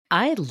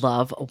I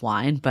love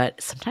wine,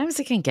 but sometimes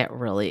it can get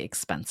really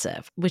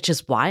expensive, which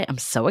is why I'm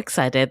so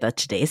excited that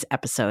today's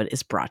episode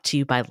is brought to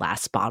you by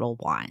Last Bottle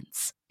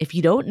Wines. If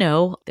you don't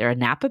know, they're a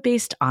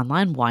Napa-based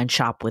online wine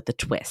shop with a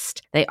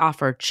twist. They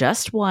offer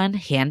just one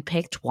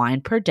hand-picked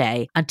wine per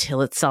day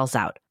until it sells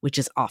out, which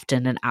is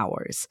often in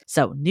hours.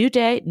 So new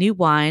day, new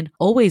wine,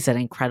 always at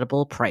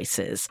incredible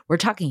prices. We're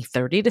talking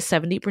 30 to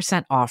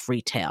 70% off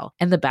retail.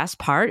 And the best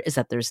part is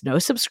that there's no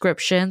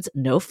subscriptions,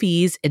 no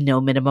fees, and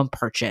no minimum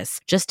purchase.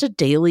 Just a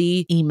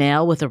daily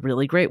email with a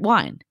really great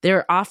wine.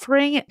 They're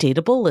offering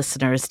Dateable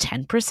listeners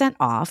 10%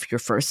 off your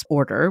first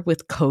order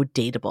with code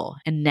Dateable.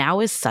 And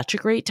now is such a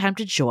great time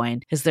to join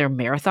as their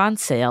marathon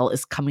sale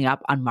is coming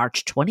up on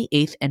March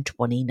 28th and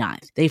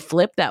 29th. They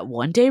flip that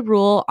one-day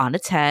rule on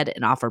its head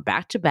and offer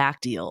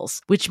back-to-back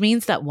deals, which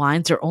means that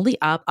wines are only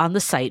up on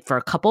the site for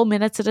a couple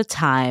minutes at a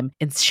time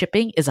and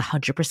shipping is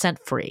 100%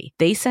 free.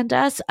 They sent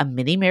us a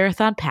mini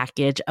marathon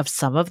package of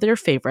some of their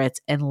favorites,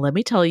 and let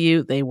me tell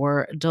you, they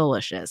were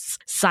delicious.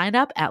 Sign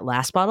up at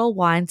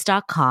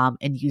lastbottlewines.com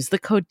and use the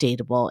code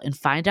Dateable and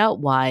find out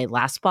why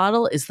Last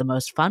Bottle is the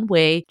most fun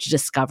way to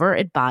discover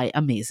and buy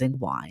amazing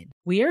wine.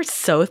 We are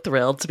so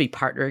thrilled to be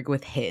partnering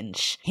with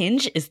Hinge.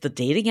 Hinge is the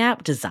dating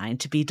app designed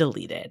to be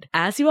deleted.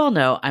 As you all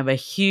know, I'm a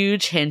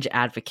huge Hinge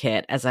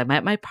advocate as I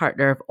met my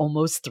partner of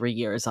almost 3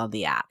 years on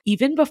the app.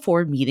 Even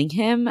before meeting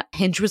him,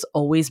 Hinge was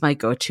always my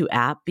go-to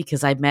app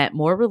because I met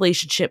more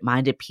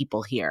relationship-minded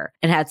people here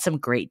and had some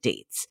great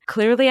dates.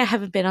 Clearly, I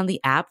haven't been on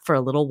the app for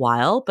a little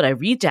while, but I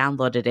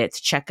re-downloaded it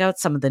to check out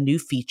some of the new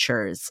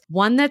features.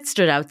 One that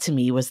stood out to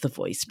me was the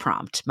voice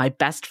prompt, my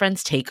best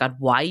friend's take on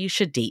why you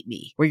should date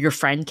me, where your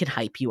friend can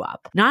hype you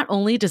up. Not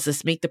only does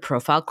this make the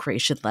profile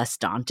creation less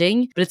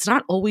daunting, but it's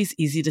not always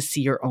easy to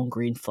see your own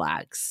green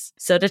flags.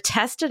 So to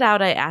test it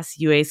out, I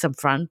asked Yue some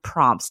fun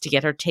prompts to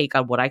get her take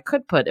on what I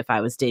could put if I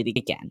was dating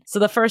again. So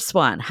the first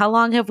one, how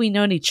long have we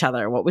known each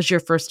other? What was your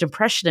first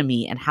impression of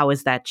me and how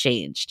has that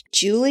changed?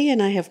 Julie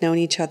and I have known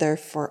each other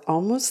for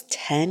almost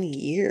 10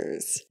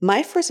 years.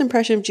 My first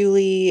impression of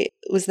Julie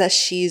was that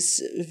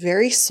she's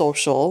very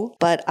social,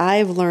 but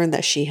I've learned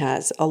that she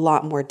has a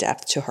lot more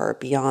depth to her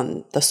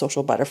beyond the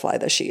social butterfly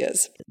that she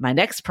is. My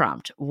next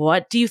prompt,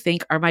 what do you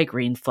think are my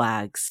green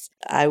flags?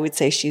 I would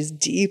say she's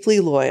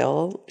deeply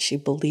loyal. She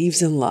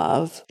believes in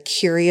love,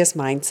 curious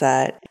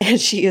mindset, and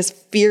she is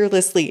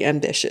fearlessly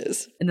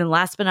ambitious. And then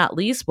last but not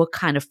least, what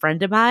kind of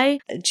friend am I?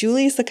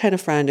 Julie is the kind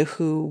of friend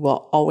who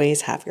will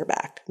always have your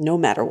back, no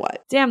matter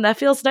what. Damn, that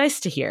feels nice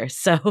to hear.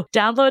 So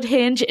download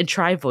Hinge and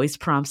try voice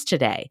prompts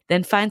today.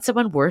 Then find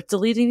someone worth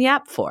deleting the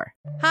app for.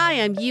 Hi,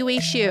 I'm Yue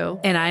Xu.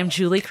 And I'm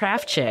Julie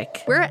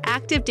Kraftchick. We're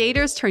active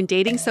daters turned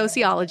dating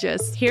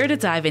sociologists. Here to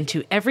dive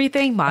into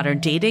everything modern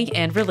dating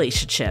and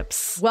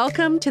relationships.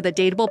 Welcome to the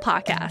Dateable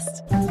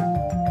Podcast.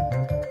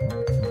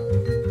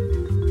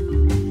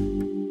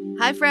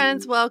 Hi,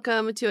 friends.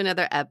 Welcome to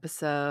another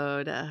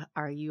episode.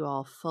 Are you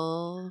all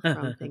full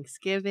from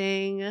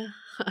Thanksgiving?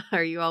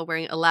 Are you all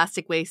wearing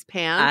elastic waist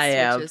pants? I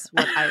am. Which is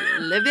what I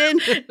live in.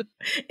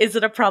 Is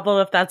it a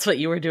problem if that's what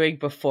you were doing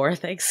before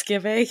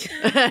Thanksgiving?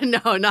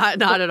 No,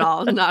 not at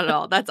all. Not at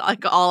all. That's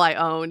like all I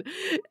own.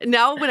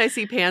 Now when I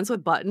see pants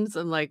with buttons,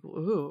 I'm like,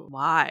 ooh,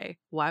 why?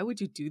 Why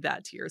would you do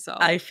that to yourself?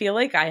 I feel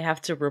like I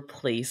have to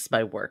replace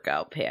my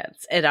workout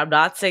pants. And I'm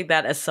not saying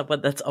that as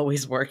someone that's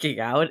always working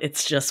out.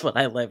 It's just what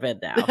I live in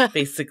now,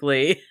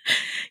 basically.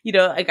 You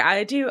know, like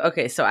I do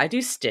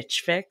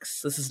Stitch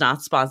Fix. This is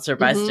not sponsored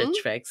by Stitch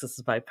Fix. This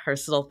is my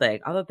personal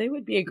thing. Although they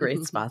would be a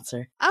great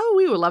sponsor. Oh,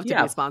 we would love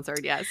to be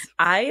sponsored, yes.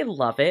 I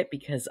love it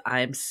because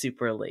I'm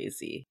super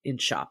lazy in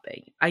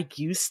shopping. I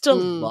used to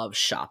love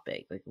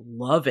shopping, like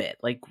love it.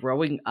 Like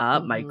growing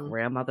up, my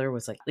grandmother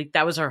was like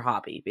that was her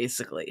hobby,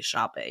 basically,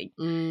 shopping.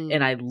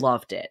 And I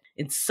loved it.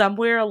 And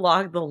somewhere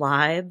along the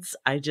lines,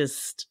 I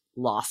just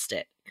lost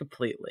it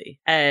completely.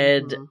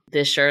 And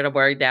this shirt I'm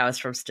wearing now is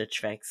from Stitch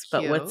Fix.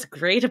 But what's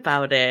great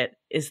about it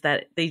is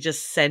that they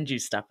just send you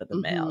stuff in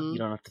the mail. You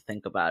don't have to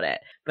think about it.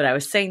 But I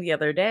was saying the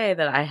other day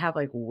that I have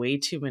like way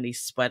too many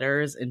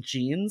sweaters and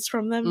jeans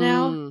from them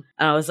now. And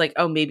I was like,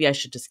 oh, maybe I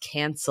should just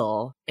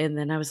cancel. And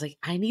then I was like,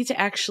 I need to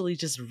actually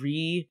just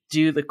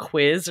redo the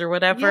quiz or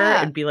whatever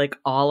and be like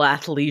all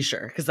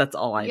athleisure because that's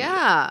all I need.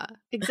 Yeah,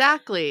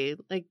 exactly.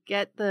 Like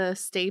get the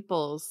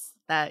staples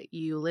that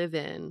you live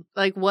in.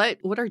 Like what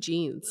are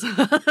jeans?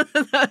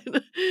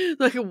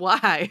 Like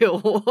why?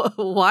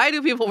 Why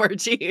do people wear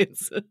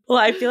jeans? Well,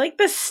 I feel like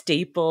the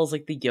staples,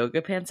 like the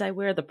yoga pants I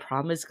wear, the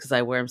problem is because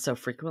I wear them so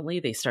frequently,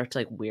 they start to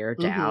like wear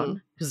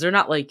down because they're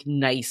not like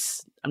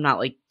nice. I'm not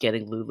like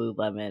getting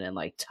Lululemon and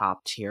like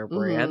top tier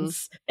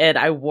brands. And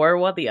I wore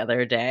one the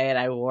other day and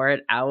I wore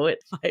it out.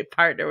 My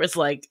partner was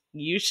like,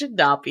 you should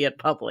not be in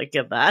public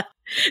in that.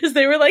 Because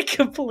they were like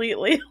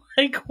completely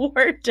like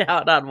worn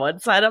down on one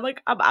side. I'm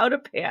like, I'm out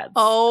of pants.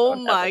 Oh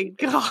my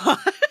gosh.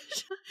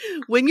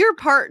 When your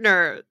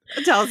partner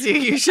tells you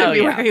you should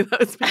be wearing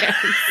those pants,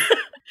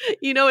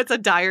 you know it's a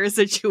dire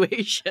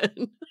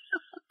situation.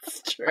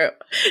 It's true.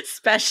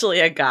 Especially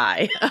a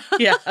guy.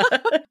 Yeah.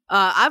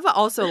 I've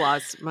also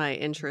lost my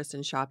interest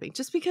in shopping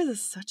just because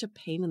it's such a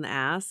pain in the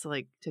ass,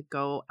 like to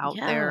go out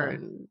there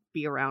and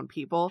be around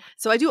people.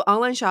 So I do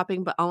online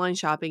shopping, but online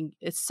shopping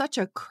is such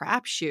a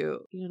crapshoot.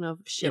 You know,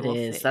 shit will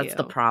fit That's you.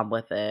 the problem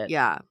with it.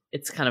 Yeah.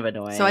 It's kind of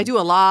annoying. So I do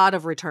a lot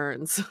of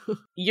returns.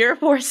 You're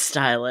more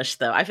stylish,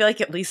 though. I feel like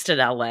at least in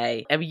LA,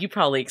 I mean, you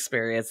probably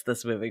experienced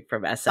this moving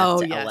from SF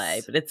to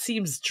LA, but it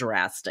seems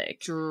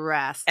drastic.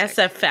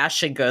 SF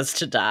fashion goes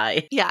to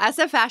die. Yeah,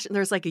 SF fashion,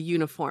 there's like a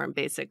uniform,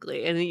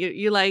 basically. And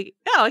you're like,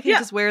 oh, I can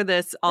just wear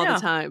this all the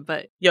time.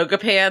 But yoga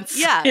pants.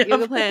 Yeah,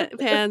 yoga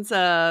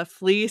pants,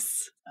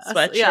 fleece.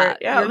 Sweatshirt.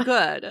 You're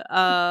good.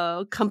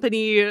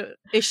 Company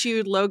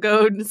issued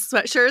logoed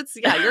sweatshirts.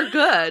 Yeah, you're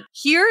good.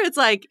 Here, it's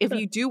like, if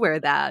you do wear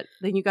that,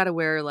 then you got to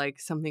wear like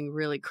something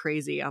really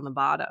crazy on the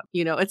bottom.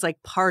 You know, it's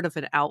like part of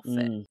an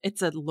outfit.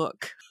 It's a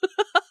look.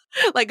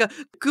 Like a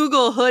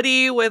Google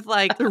hoodie with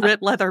like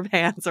ripped leather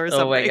pants or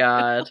something. Oh my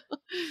God.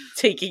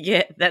 Taking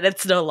it that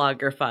it's no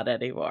longer fun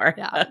anymore.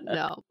 Yeah,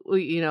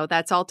 no.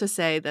 That's all to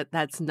say that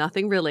that's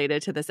nothing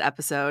related to this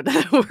episode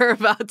that we're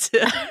about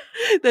to,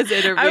 this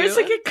interview. I was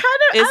thinking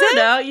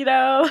I don't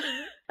know,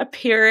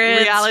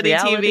 appearance, reality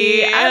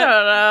TV. I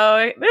don't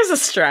know. There's a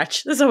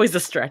stretch. There's always a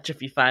stretch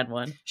if you find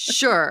one.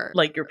 Sure.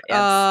 Like your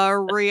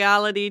pants.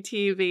 Reality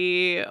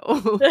TV.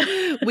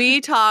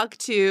 We talked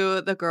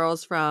to the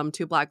girls from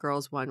Two Black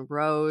Girls, One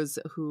Rose,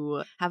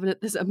 who have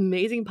this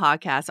amazing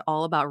podcast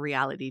all about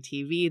reality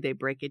TV. They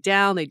break it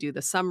down. They do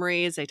the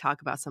summaries. They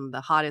talk about some of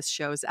the hottest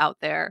shows out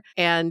there.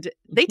 And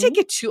they take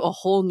it to a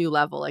whole new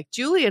level. Like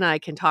Julie and I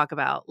can talk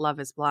about Love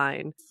is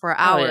Blind for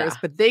hours,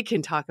 but they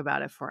can talk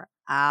about it for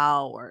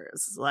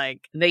hours.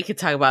 Like they could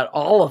talk about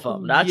all of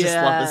them, not just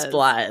Love is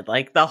Blind,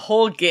 like the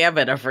whole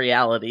gamut of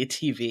reality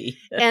TV.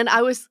 And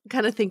I was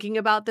kind of thinking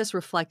about this,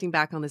 reflecting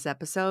back on this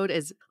episode,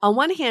 is on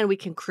one hand, we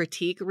can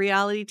critique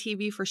reality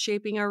TV for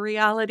shaping our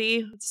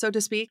reality, so to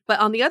speak. But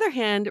on the other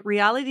hand,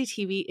 reality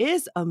TV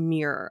is a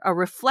mirror, a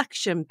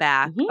reflection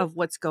back of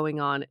what's going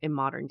on in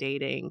modern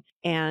dating.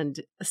 And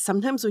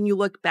sometimes when you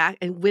look back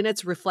and when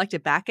it's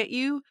reflected back at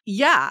you,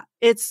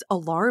 it's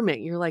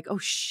alarming. You're like, oh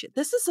shit,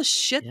 this is a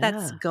shit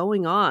that's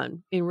going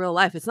on in real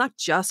life. It's not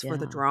just for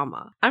the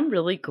drama. I'm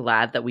really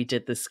glad that we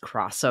did this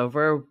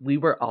crossover. We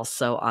were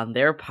also on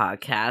their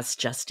podcast,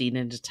 Justine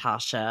and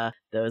Natasha.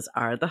 Those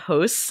are the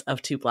hosts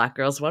of Two Black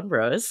Girls, One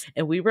Rose.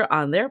 And we were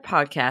on their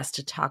podcast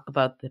to talk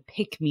about the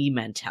pick me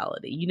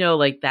mentality. You know,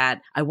 like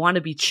that, I want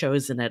to be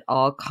chosen at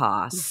all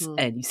costs.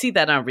 And you see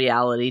that on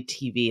reality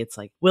TV. It's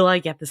like, will I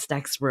get this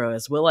next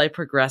rose? Will I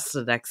progress to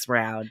the next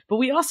round? But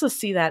we also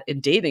see that in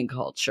dating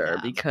culture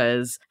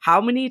because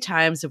how many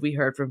times have we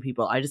heard from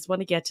people, I just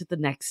want to get to the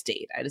next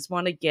date. I just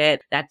want to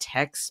get that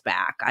text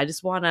back. I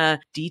just want to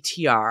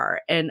DTR.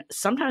 And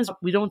sometimes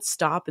we don't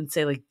stop and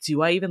say, like,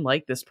 do I even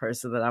like this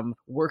person that I'm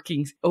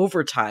working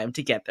overtime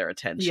to get their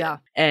attention? Yeah.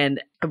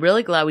 And I'm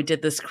really glad we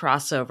did this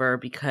crossover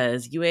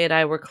because you and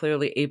I were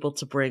clearly able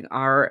to bring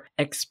our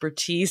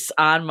expertise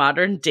on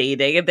modern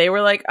dating. And they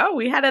were like, oh,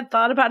 we hadn't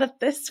thought about it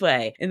this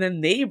way. And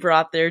then they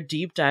brought their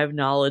deep dive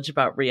knowledge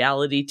about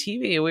reality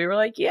TV. And we were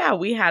like, yeah,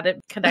 we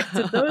hadn't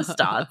connected those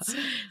dots.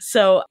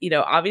 So,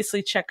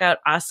 obviously check out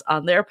us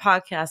on their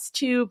podcast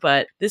too.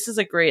 But this is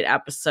a great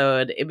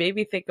episode. It made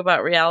me think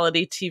about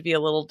reality TV a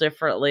little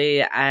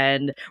differently.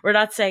 And we're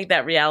not saying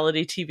that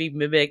reality TV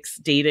mimics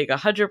dating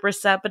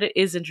 100%, but it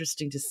is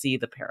interesting to see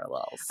the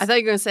parallels. I thought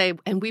you were going to say,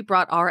 and we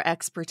brought our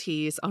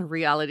expertise on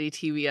reality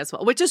TV as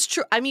well, which is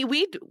true. I mean,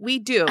 we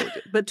do.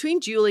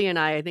 Between Julie and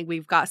I think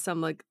we've got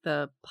some like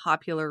the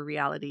popular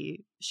reality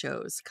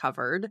shows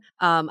covered.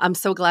 I'm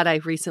so glad I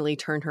recently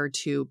turned her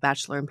to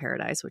Bachelor in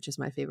Paradise, which is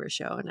my favorite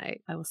show, and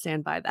I will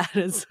stand by that.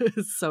 It's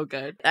so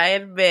good. I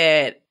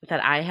admit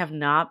that I have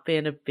not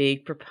been a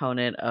big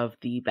proponent of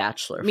the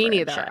Bachelor Me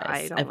franchise. neither.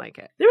 I don't like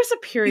it. There was a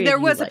period. There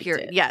was a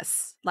period.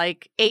 Yes.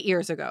 Like 8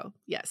 years ago.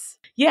 Yes.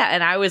 Yeah.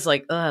 And I was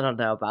like, I don't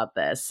know about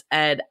this.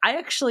 And I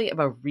actually am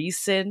a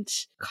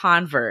recent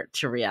convert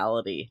to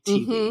reality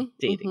TV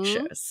dating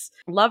shows.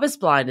 Love is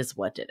Blind is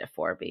what did it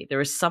for me. There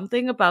was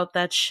something about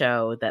that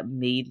show that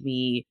made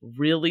me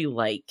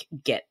really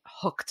get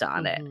hooked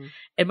on it.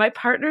 And my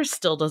partner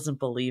still doesn't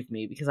believe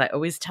me because I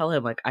always tell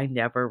him I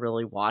never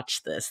really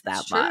watched this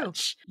that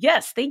much.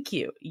 Yes. Thank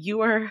you.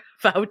 You are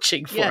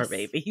vouching for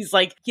me. But he's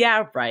like,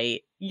 yeah,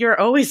 right. You're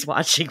always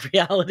watching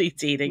reality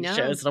dating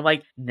shows. And I'm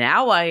like,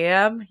 now I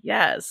am.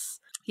 Yes.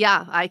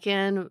 Yeah, I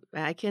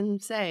can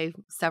say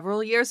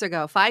several years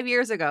ago, 5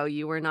 years ago,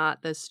 you were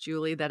not this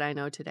Julie that I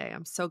know today.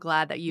 I'm so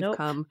glad that you've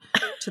come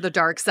to the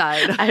dark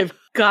side. I've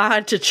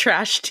gone to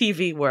trash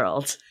TV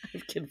world.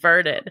 I've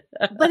converted.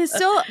 But it's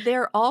still,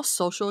 they're all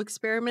social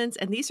experiments,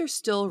 and these are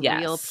still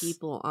real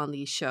people on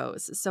these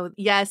shows. So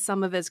yes,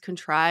 some of it's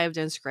contrived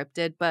and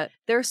scripted, but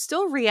there's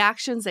still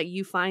reactions that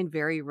you find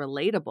very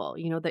relatable.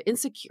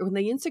 When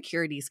the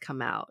insecurities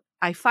come out,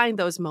 I find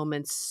those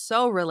moments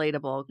so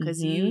relatable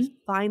because you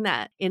find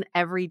that in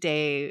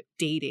everyday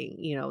dating,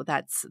 you know,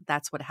 that's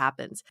what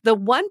happens. The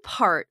one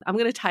part, I'm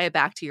going to tie it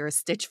back to your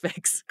Stitch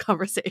Fix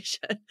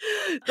conversation.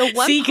 The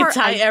one you can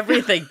tie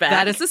everything back.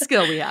 That is a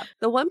skill we have.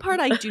 The one part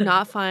I do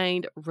not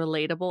find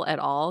relatable at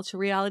all to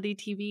reality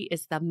TV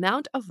is the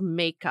amount of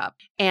makeup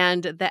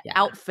and the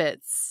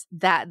outfits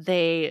that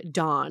they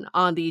don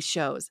on these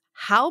shows.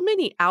 How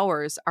many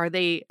hours are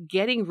they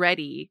getting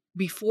ready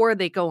before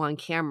they go on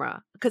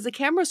camera? Because the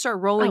cameras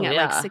start rolling at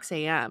like 6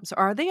 a.m. So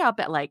are they up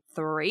at like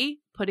 3?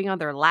 Putting on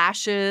their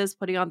lashes,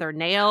 putting on their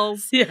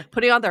nails,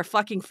 putting on their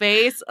fucking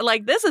face.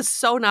 Like, this is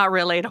so not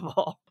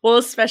relatable. Well,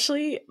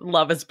 especially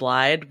Love is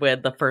Blind,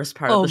 when the first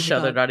part of the show,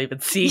 they're not even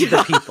seeing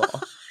the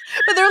people.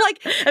 But they're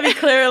like, I mean,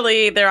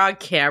 clearly they're on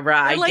camera.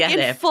 They're I get in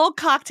it. Full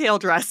cocktail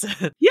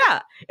dresses.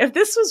 Yeah. If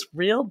this was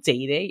real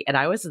dating and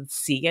I wasn't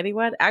seeing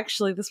anyone,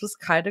 actually, this was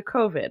kind of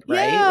COVID,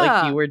 right? Yeah.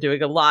 Like, you were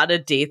doing a lot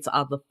of dates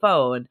on the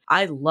phone.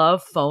 I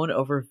love phone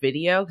over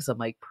video because I'm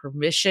like,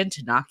 permission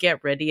to not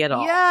get ready at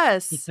all.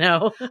 Yes. You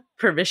know,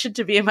 permission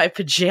to be in my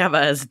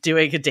pajamas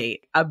doing a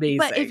date. Amazing.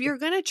 But if you're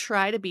going to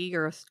try to be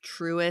your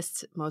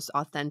truest, most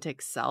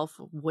authentic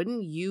self,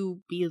 wouldn't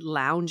you be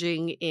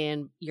lounging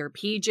in your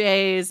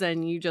PJs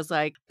and you just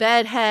like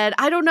bedhead?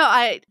 I don't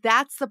know.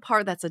 That's the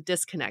part that's a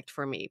disconnect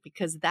for me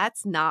because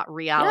that's not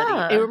reality.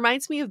 Yeah. It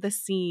reminds me of the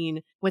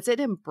scene, what's it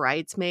in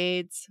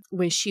Bridesmaids,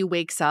 when she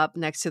wakes up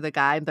next to the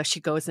guy, but she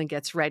goes and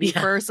gets ready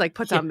first, like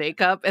puts on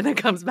makeup and then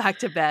comes back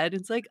to bed.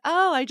 It's like,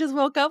 oh, I just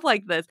woke up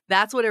like this.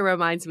 That's what it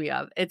reminds me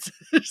of. It's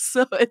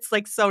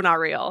like so not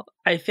real.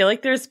 I feel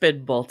like there's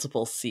been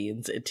multiple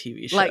scenes in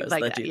TV shows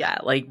that do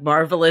that. Like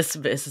Marvelous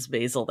Mrs.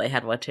 Maisel, they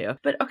had one too.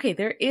 But okay,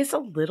 there is a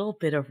little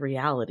bit of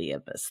reality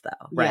in this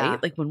though, right? Yeah.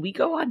 Like when we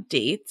go on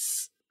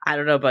dates, I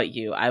don't know about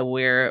you. I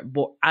wear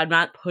more, I'm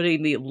not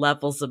putting the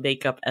levels of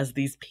makeup as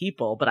these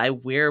people, but I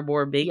wear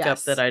more makeup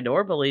than I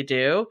normally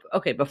do.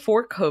 Okay,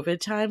 before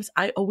COVID times,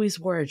 I always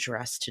wore a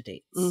dress to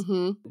dates.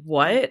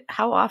 What?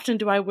 How often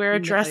do I wear a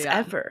dress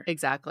ever?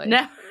 Exactly.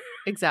 Never.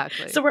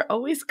 Exactly. So we're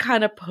always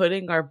kind of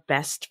putting our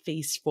best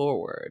face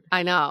forward.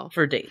 I know.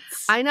 For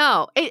dates. I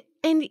know.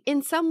 And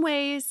in some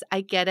ways,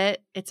 I get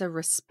it. It's a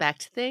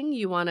respect thing.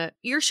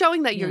 You're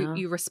showing that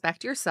you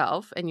respect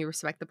yourself and you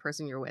respect the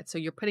person you're with. So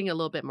you're putting a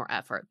little bit more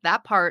effort.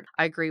 That part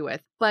I agree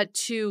with. But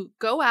to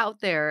go out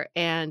there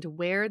and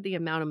wear the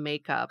amount of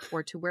makeup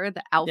or to wear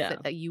the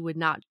outfit that you would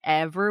not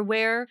ever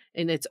wear,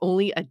 and it's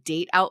only a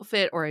date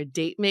outfit or a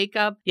date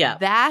makeup,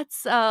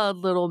 that's a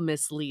little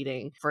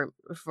misleading for me,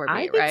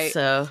 I think right?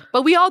 So.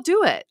 But we all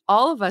do it.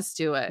 All of us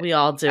do it. We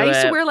all do it. I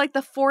used to wear like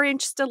the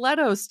 4-inch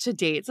stilettos to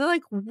dates. I'm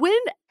like, when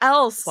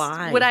else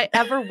would I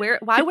ever wear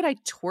it? Why would I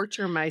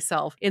torture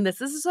myself in this?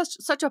 This is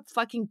such a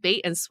fucking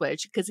bait and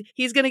switch because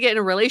he's going to get in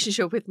a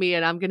relationship with me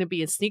and I'm going to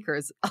be in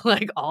sneakers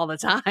like all the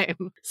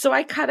time. So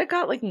I kind of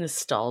got like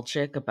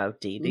nostalgic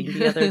about dating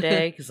the other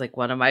day because like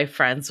one of my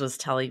friends was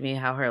telling me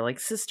how her like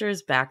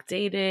sister's back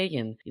dating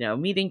and, you know,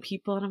 meeting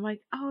people. And I'm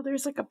like, oh,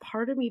 there's like a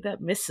part of me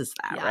that misses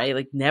that, right?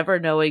 Like never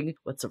knowing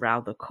what's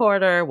around the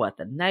corner, what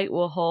the night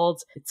will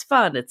hold. It's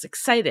fun. It's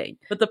exciting.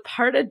 But the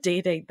part of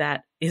dating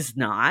that is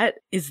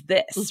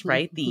this,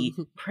 right? The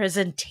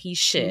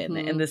presentation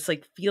and this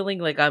like feeling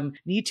like I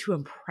need to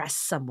impress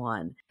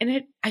someone.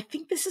 And I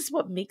think this is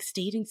what makes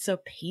dating so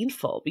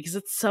painful because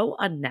it's so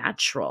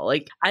unnatural.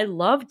 Like I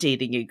love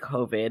dating in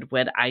COVID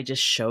when I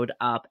just showed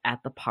up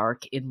at the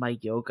park in my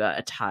yoga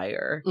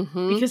attire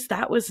because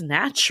that was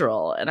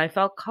natural and I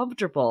felt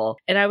comfortable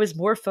and I was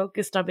more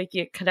focused on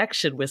making a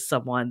connection with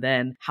someone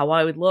than how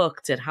I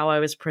looked and how I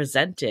was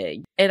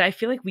presenting. And I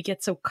feel like we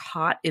get so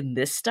caught in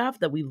this stuff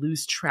that we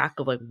lose track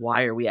of like,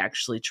 why are we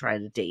actually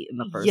trying to date in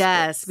the first place?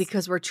 Yes,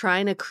 because we're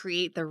trying to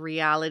create the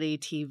reality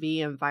TV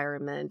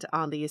environment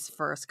on these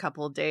first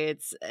couple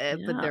dates,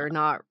 but they're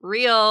not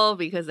real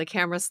because the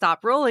cameras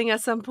stop rolling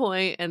at some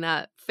point and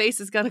that face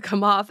is going to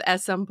come off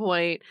at some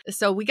point.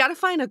 So we got to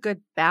find a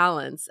good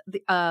balance.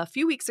 A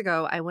few weeks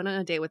ago, I went on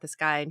a date with this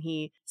guy and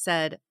he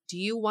said, do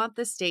you want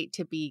this date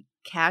to be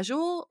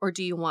casual or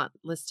do you want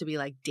this to be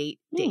like date?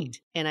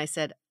 And I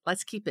said,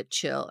 let's keep it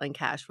chill and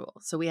casual.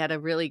 So we had a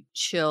really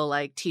chill,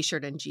 like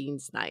t-shirt and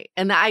jeans night.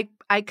 And I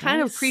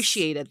kind of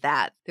appreciated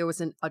that. There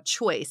was a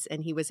choice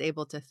and he was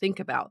able to think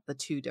about the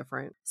two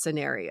different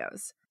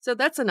scenarios. So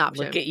that's an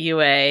option. Look at you,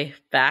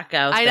 back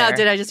out there. I know.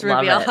 Did I just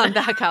reveal I'm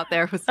back out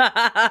there? But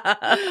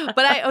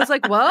I was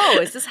like,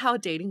 whoa, is this how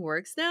dating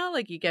works now?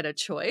 Like you get a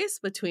choice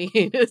between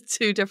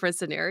two different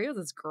scenarios?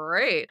 It's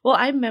great. Well,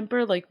 I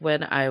remember like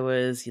when I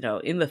was, you know,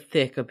 in the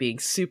thick of being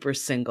super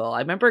single,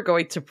 I remember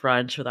going to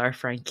brunch with our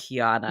friend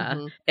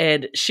Kiana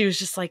and she was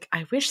just like,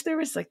 I wish there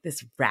was like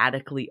this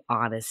radically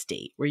honest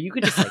date where you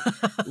could just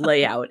like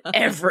lay out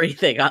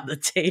everything on the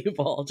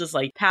table, just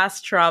like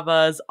past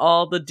traumas,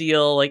 all the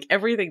deal, like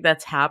everything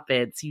that's happened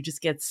happens, you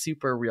just get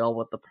super real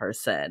with the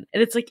person.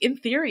 And it's like, in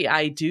theory,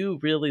 I do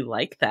really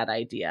like that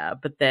idea,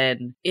 but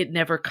then it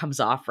never comes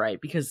off right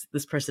because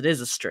this person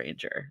is a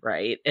stranger,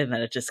 right? And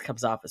then it just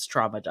comes off as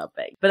trauma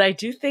dumping. But I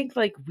do think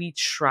like we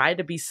try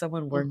to be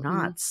someone we're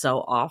not so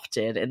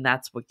often, and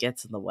that's what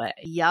gets in the way.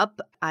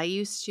 Yep. I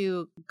used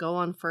to go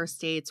on first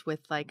dates with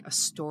like a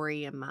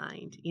story in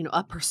mind, you know,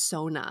 a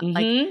persona.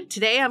 Like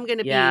today I'm going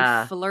to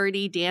be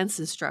flirty dance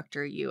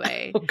instructor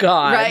UA. Oh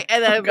God. Right.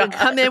 And then I'm going to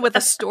come in with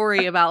a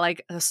story about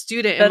like a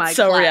student in my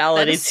so class.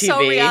 Reality that is TV. So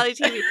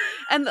reality TV.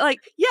 And like,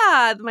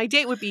 yeah, my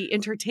date would be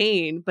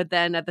entertained, but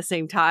then at the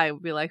same time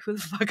be like, who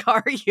the fuck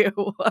are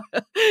you?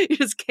 You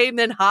just came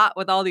in hot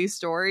with all these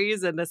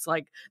stories and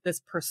this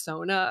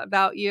persona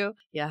about you.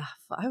 Yeah,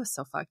 I was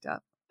so fucked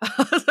up.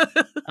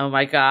 Oh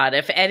my God.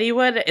 If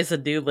anyone is a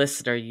new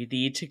listener, you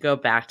need to go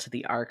back to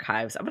the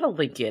archives. I'm going to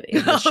link it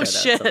in the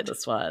show notes of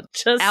this one,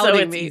 just so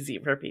it's easy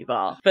for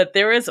people. But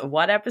there was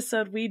one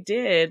episode we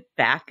did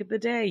back in the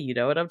day. You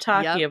know what I'm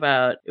talking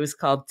about. It was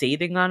called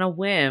Dating on a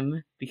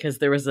Whim, because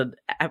there was a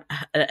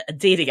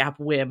dating app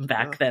whim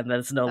back then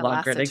that's no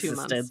longer in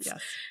existence.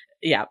 Yes.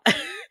 Yeah.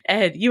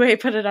 And UA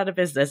put it out of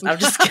business. I'm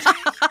just kidding.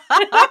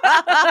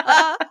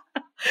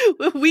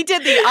 We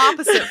did the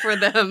opposite for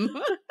them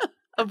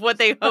of what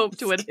they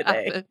hoped would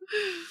happen.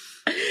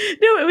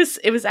 No,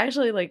 it was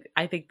actually like,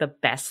 I think the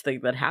best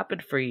thing that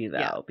happened for you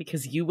though,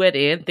 because you went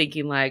in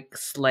thinking like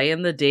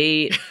slaying the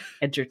date,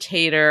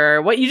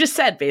 entertainer, what you just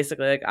said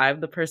basically, like I'm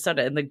the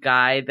persona, and the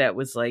guy that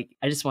was like,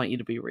 I just want you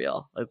to be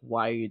real. Like,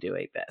 why are you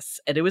doing this?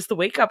 And it was the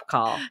wake up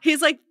call.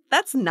 He's like,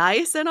 that's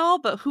nice and all,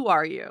 but who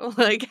are you?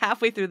 Like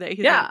halfway through that,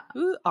 he's like,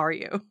 who are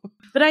you?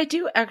 But I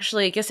do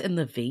actually, I guess in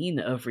the vein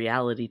of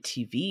reality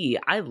TV,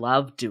 I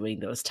love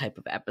doing those type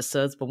of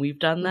episodes when we've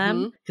done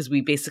them, because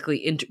we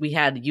basically, we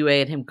had UA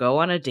and him go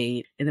on a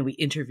date and then we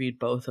interviewed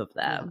both of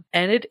them.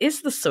 And it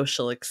is the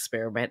social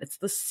experiment. It's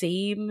the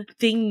same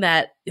thing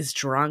that is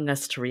drawing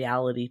us to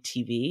reality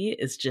TV,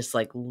 is just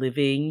like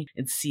living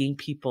and seeing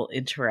people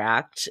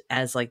interact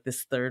as like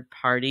this third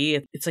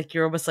party. It's like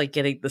you're almost like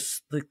getting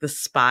this, like the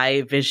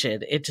spy vision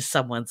into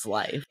someone's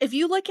life. If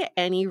you look at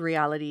any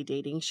reality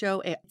dating show,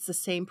 it's the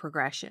same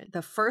progression.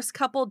 The first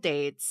couple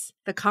dates,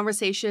 the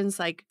conversation's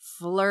like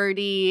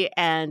flirty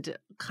and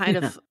kind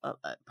of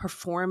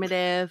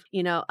performative,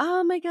 you know,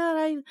 oh my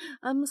God,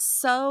 I'm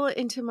so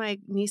into my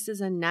nieces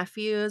and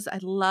nephews. I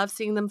love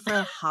seeing them for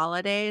the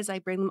holidays. I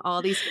bring them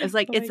all these. It's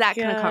like, it's that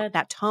kind of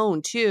that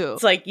tone too.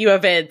 It's like you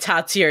haven't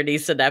talked to your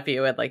niece and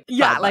nephew in like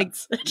 5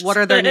 months. What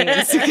are their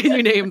names? Can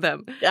you name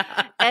them?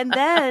 Yeah. And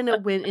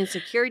then when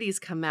insecurities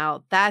come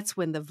out, that's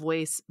when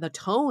the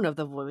tone of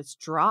the voice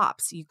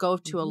drops. You go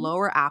to a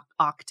lower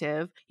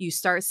octave, you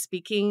start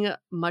speaking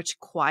much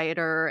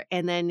quieter,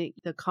 and then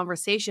the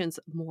conversation's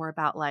more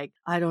about like,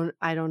 I don't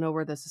know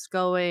where this is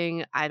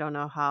going. I don't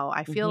know how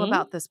I feel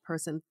about this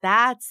person.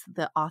 That's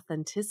the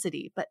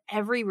authenticity. But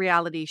every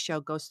reality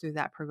show goes through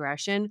that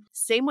progression.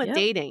 Same with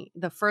dating.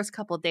 The first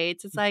couple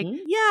dates, it's like,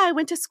 yeah, I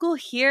went to school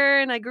here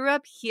and I grew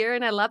up here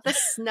and I love the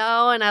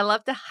snow and I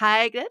love to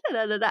hike.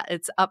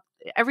 It's up.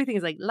 Everything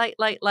is like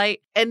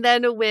light. And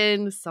then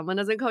when someone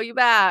doesn't call you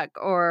back,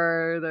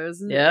 or there's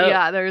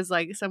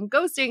like some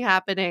ghosting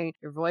happening,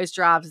 your voice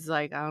drops. It's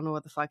like, I don't know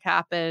what the fuck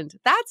happened.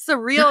 That's the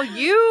real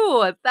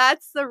you.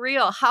 That's the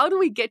real. How do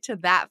we get to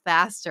that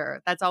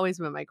faster? That's always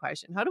been my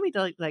question. How do we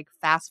like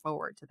fast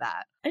forward to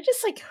that? I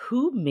just like,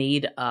 who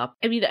made up?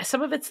 I mean,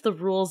 some of it's the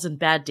rules in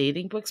bad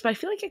dating books, but I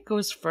feel like it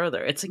goes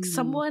further. It's like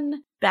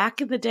someone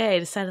back in the day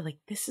decided like,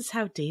 this is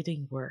how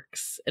dating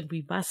works, and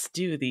we must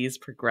do these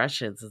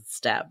progressions and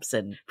steps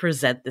and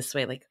present this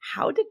way. Like,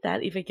 how did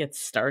that even get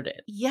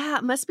started? Yeah,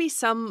 it must be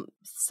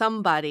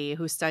somebody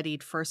who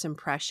studied first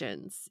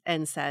impressions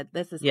and said,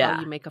 this is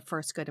how you make a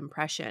first good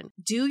impression.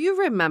 Do you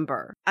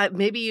remember?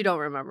 Maybe you don't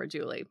remember,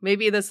 Julie.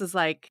 Maybe this is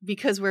like,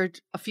 because we're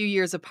a few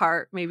years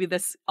apart, maybe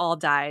this all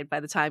died by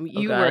the time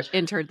you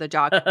entered the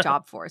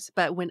job force.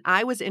 But when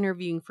I was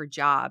interviewing for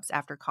jobs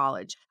after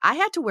college, I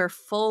had to wear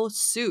full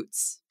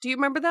suits. Do you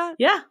remember that?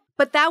 Yeah.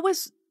 But that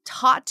was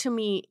taught to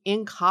me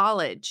in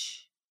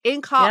college.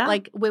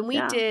 Like when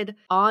we did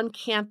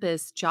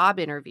on-campus job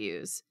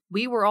interviews,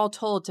 we were all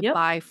told to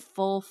buy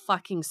full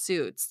fucking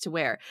suits to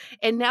wear.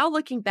 And now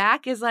looking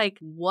back is like,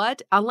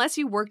 what? Unless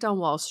you worked on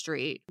Wall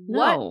Street,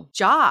 what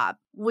job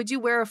would you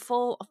wear a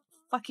full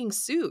fucking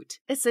suit?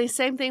 It's the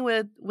same thing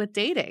with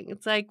dating.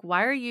 It's like,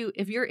 why are you,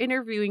 if you're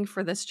interviewing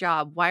for this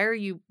job, why are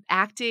you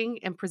acting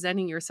and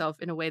presenting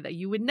yourself in a way that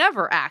you would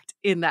never act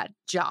in that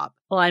job?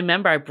 Well, I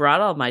remember I brought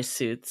all my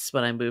suits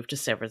when I moved to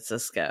San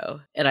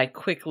Francisco, and I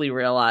quickly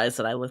realized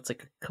that I looked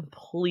like a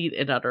complete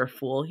and utter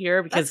fool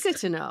here, because that's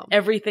good to know.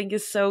 Everything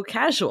is so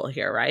casual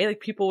here, right? Like,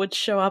 people would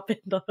show up in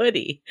the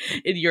hoodie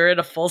and you're in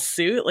a full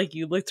suit. Like,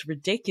 you looked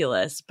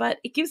ridiculous, but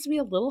it gives me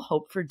a little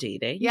hope for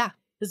dating. Yeah.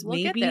 Because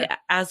maybe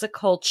as a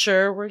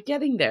culture, we're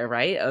getting there,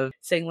 right? Of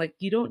saying like,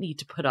 you don't need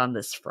to put on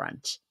this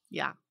front.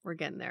 Yeah, we're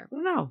getting there. I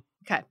don't know.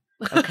 Okay.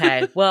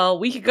 Okay. Well,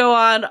 we could go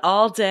on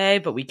all day,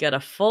 but we got a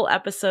full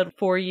episode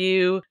for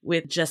you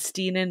with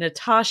Justine and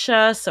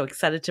Natasha. So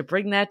excited to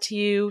bring that to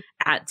you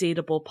at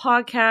Dateable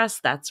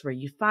Podcast. That's where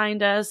you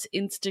find us.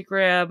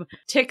 Instagram,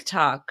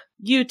 TikTok,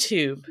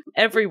 YouTube,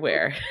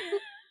 everywhere.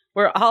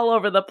 We're all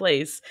over the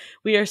place.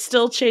 We are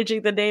still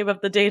changing the name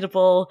of the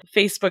Dateable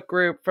Facebook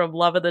group from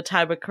Love in the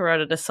Time of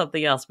Corona to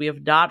something else. We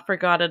have not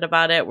forgotten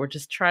about it. We're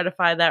just trying to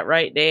find that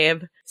right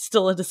name.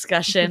 Still a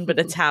discussion, but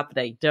it's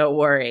happening. Don't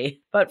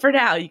worry. But for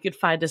now, you can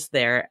find us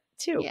there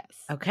too. Yes.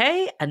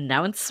 Okay,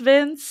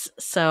 announcements.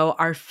 So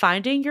our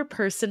Finding Your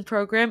Person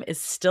program is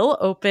still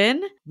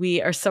open.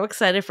 We are so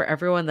excited for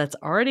everyone that's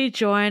already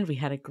joined. We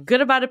had a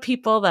good amount of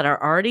people that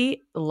are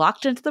already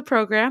locked into the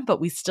program, but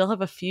we still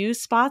have a few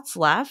spots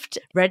left.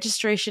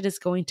 Registration is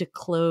going to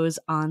close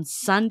on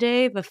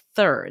Sunday the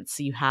 3rd.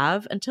 So you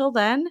have until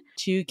then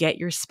to get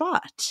your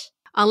spot.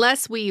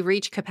 Unless we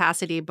reach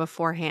capacity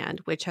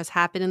beforehand, which has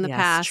happened in the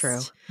past.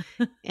 True.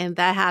 And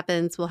that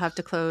happens, we'll have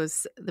to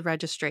close the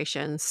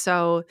registration.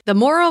 So the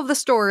moral of the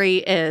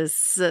story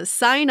is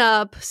sign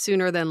up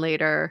sooner than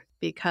later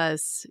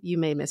because you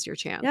may miss your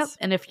chance. Yep.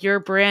 And if you're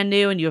brand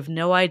new and you have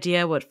no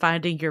idea what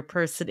Finding Your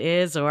Person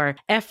is, or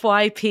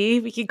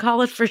FYP, we can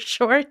call it for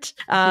short,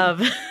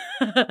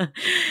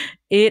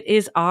 it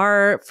is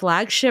our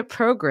flagship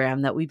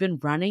program that we've been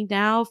running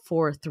now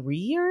for 3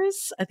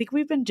 years. I think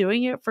we've been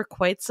doing it for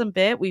quite some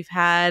bit. We've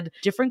had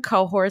different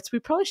cohorts. We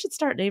probably should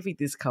start naming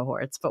these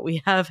cohorts, but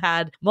we have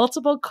had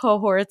multiple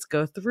cohorts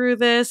go through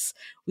this.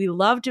 We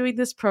love doing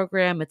this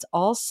program. It's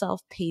all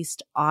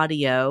self-paced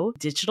audio,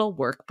 digital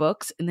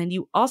workbooks, and then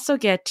you also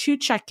get 2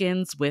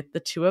 check-ins with the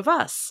 2 of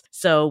us.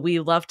 So we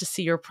love to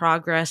see your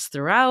progress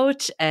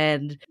throughout,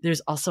 and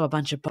there's also a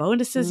bunch of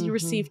bonuses you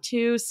receive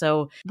too.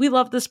 So we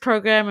love this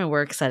program, and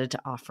we're excited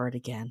to offer it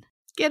again.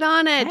 Get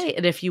on it. Okay,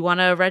 and if you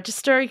want to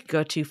register, you can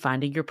go to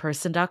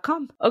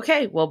findingyourperson.com.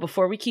 Okay, well,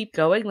 before we keep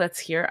going, let's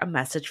hear a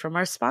message from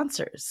our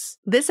sponsors.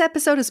 This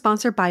episode is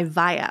sponsored by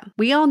Via.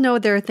 We all know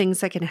there are things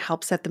that can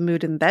help set the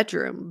mood in the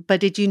bedroom, but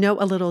did you know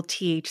a little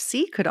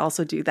THC could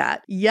also do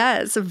that?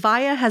 Yes,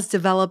 Via has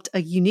developed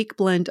a unique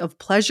blend of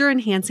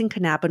pleasure-enhancing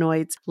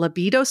cannabinoids,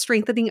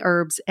 libido-strengthening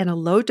herbs, and a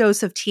low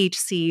dose of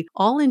THC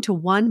all into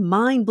one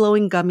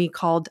mind-blowing gummy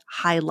called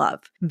High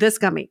Love. This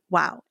gummy,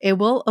 wow, it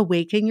will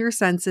awaken your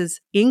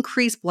senses,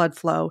 increase blood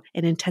flow,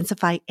 and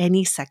intensify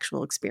any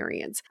sexual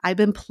experience. I've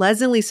been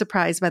pleasantly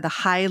surprised by the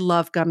High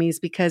Love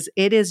gummies because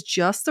it is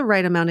just the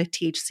right amount of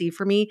THC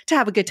for me to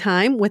have a good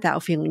time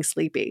without feeling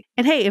sleepy.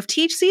 And hey, if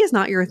THC is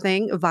not your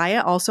thing,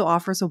 Via also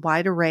offers a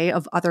wide array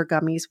of other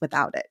gummies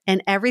without it.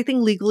 And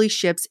everything legally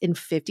ships in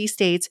 50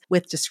 states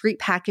with discreet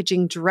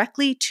packaging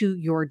directly to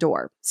your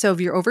door. So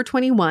if you're over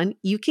 21,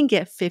 you can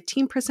get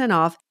 15%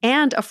 off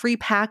and a free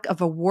pack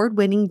of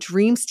award-winning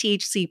Dreams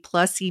THC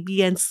plus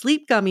CBN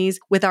sleep gummies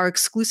with our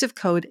exclusive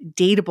code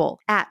DATEABLE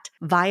at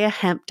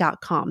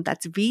viahemp.com.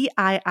 That's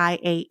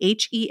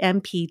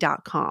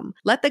VIIAHEMP.com.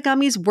 Let the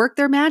gummies work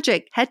their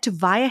magic. Head to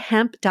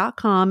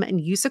viahemp.com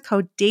and use the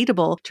code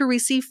DATEABLE to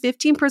receive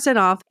 15%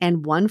 off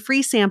and 1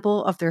 free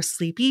sample of their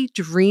Sleepy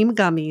Dream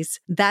gummies.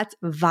 That's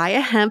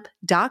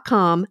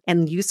viahemp.com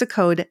and use the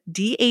code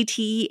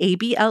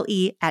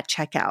DATEABLE at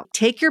checkout.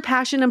 Take your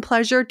passion and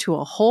pleasure to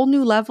a whole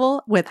new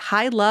level with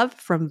High Love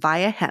from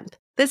Via Hemp.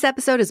 This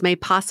episode is made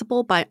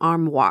possible by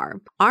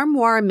Armoire.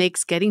 Armoire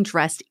makes getting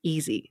dressed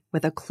easy.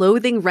 With a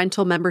clothing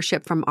rental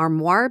membership from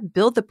Armoire,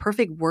 build the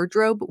perfect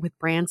wardrobe with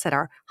brands that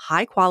are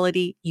high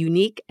quality,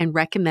 unique, and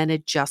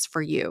recommended just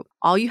for you.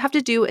 All you have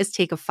to do is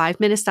take a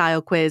 5-minute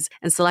style quiz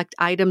and select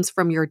items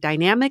from your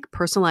dynamic,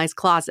 personalized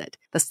closet.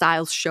 The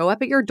styles show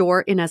up at your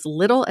door in as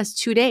little as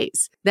 2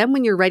 days. Then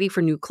when you're ready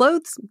for new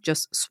clothes,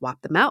 just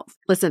swap them out.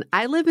 Listen,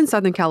 I live in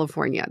Southern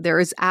California. There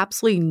is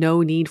absolutely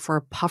no need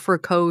for puffer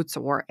coats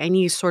or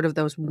any sort of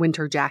those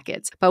winter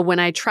jackets. But when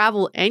I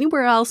travel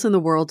anywhere else in the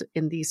world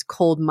in these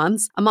cold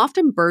months, I'm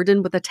often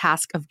burdened with the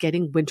task of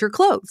getting winter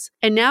clothes.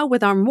 And now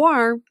with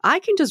Armoire, I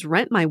can just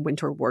rent my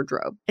winter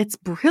wardrobe. It's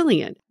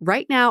brilliant.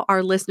 Right now,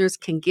 our listeners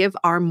can give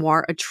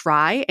Armoire a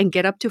try and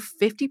get up to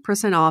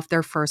 50% off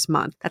their first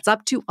month. That's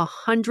up to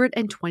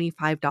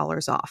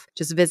 $125 off.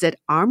 Just visit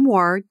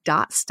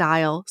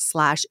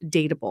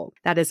armoire.style/dateable.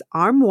 That is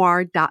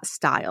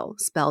armoire.style,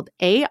 spelled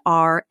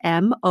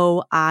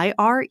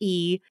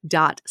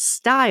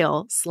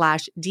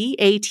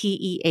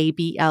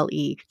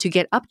ARMOIRE.style/DATEABLE to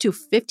get up to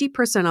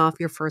 50% off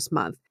your first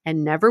month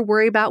and never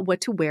worry about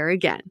what to wear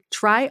again.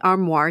 Try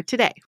Armoire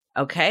today.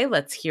 Okay,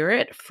 let's hear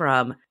it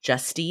from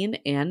Justine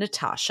and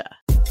Natasha.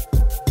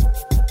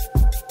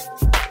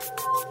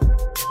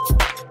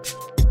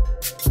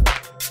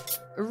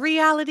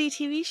 Reality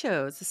TV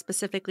shows,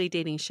 specifically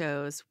dating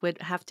shows, would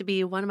have to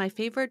be one of my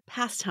favorite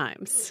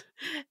pastimes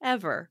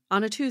ever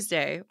on a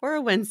Tuesday or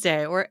a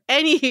Wednesday or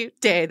any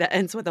day that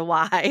ends with a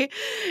Y.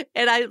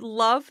 And I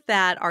love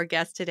that our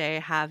guests today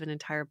have an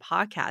entire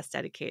podcast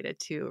dedicated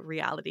to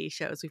reality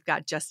shows. We've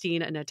got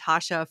Justine and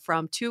Natasha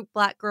from Two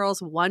Black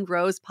Girls, One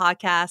Rose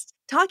podcast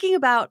talking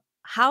about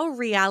how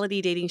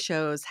reality dating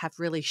shows have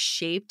really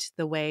shaped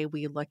the way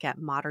we look at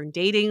modern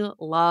dating,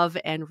 love,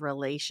 and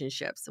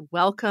relationships.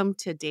 Welcome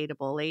to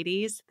Dateable,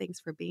 ladies. Thanks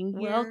for being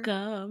here.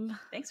 Welcome.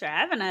 Thanks for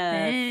having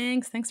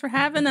us. Thanks for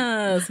having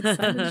us.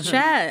 Excited to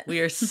chat. We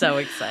are so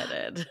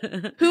excited.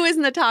 Who is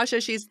Natasha?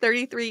 She's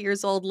 33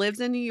 years old, lives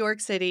in New York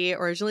City,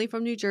 originally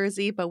from New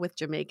Jersey, but with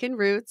Jamaican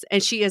roots,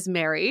 and she is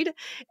married.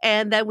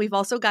 And then we've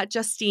also got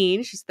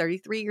Justine. She's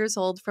 33 years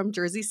old from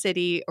Jersey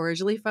City,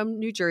 originally from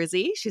New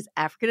Jersey. She's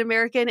African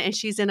American, and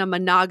she's in a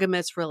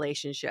monogamous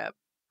relationship.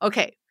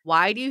 Okay,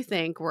 why do you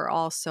think we're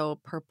all so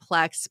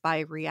perplexed by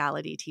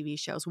reality TV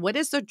shows? What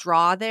is the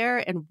draw there,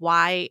 and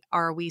why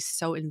are we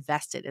so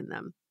invested in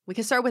them? We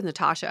can start with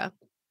Natasha.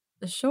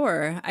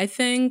 Sure. I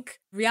think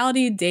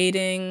reality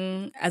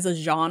dating as a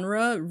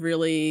genre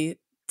really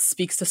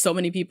speaks to so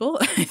many people.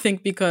 I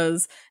think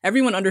because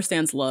everyone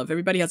understands love.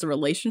 Everybody has a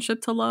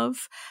relationship to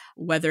love,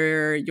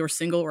 whether you're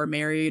single or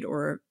married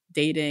or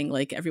dating.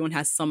 Like everyone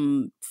has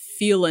some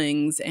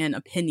feelings and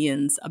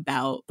opinions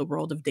about the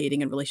world of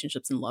dating and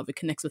relationships and love. It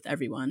connects with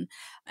everyone.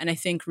 And I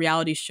think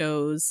reality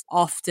shows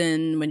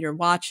often when you're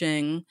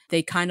watching,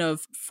 they kind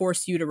of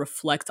force you to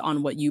reflect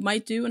on what you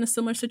might do in a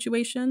similar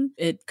situation.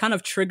 It kind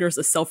of triggers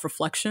a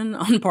self-reflection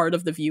on part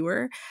of the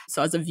viewer.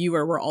 So as a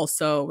viewer,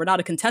 we're not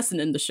a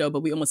contestant in the show,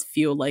 but we almost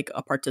feel like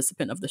a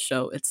participant of the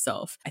show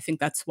itself. I think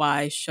that's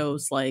why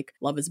shows like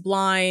Love is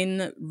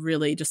Blind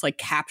really just like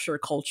capture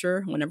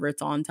culture whenever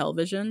it's on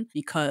television,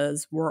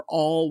 because we're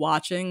all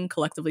watching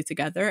collectively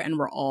together and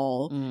we're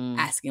all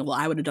asking, well,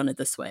 I would have done it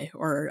this way,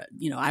 or,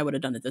 I would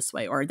have done it this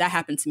way, or that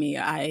happened to me.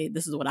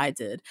 This is what I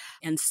did.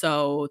 And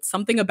so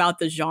something about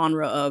the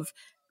genre of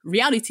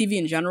reality TV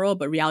in general,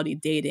 but reality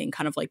dating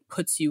kind of like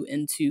puts you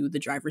into the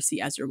driver's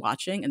seat as you're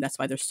watching. And that's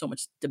why there's so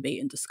much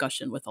debate and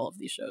discussion with all of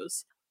these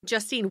shows.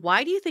 Justine,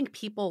 why do you think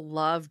people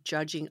love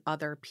judging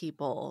other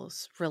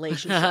people's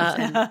relationships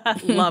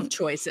and love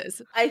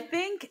choices? I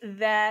think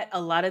that a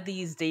lot of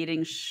these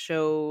dating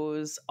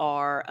shows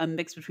are a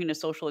mix between a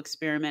social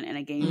experiment and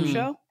a game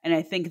show. And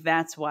I think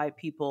that's why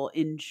people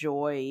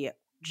enjoy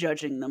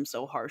judging them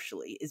so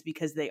harshly, is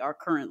because they are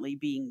currently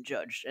being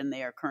judged and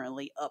they are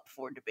currently up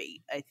for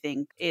debate. I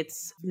think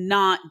it's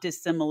not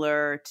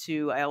dissimilar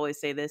to, I always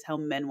say this, how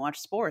men watch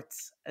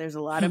sports. There's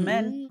a lot of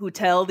men who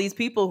tell these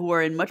people who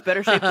are in much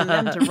better shape than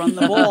them to run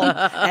the ball.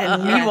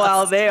 And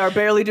meanwhile, they are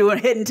barely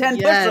hitting 10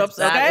 push-ups.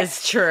 Okay? That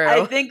is true.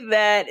 I think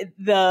that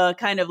the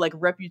kind of like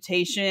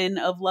reputation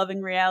of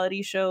loving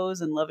reality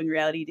shows and loving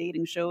reality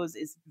dating shows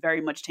is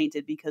very much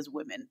tainted because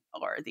women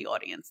are the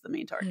audience, the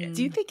main target.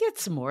 Do you think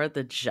it's more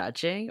the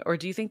judging, or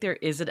do you think there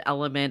is an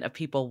element of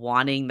people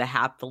wanting the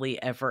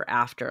happily ever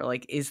after?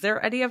 Like, is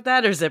there any of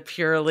that, or is it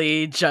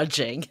purely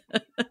judging?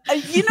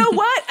 You know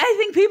what? I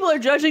think people are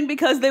judging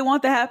because they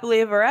want the happily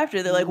ever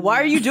after. They're like, why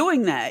are you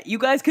doing that? You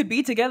guys could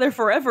be together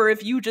forever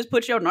if you just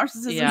put your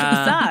narcissism to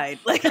the side.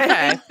 Like,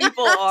 I think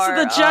people are.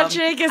 So the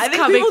judging is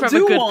coming from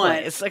a good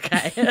place.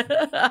 Okay.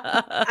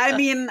 I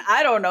mean,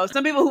 I don't know.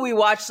 Some people who we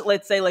watch,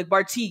 let's say like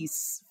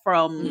Bartiz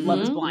from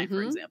Love is Blind,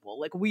 for example.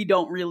 Like, we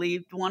don't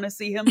really want to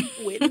see him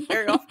win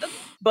very often.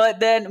 But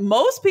then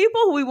most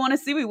people who we want to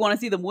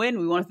see them win.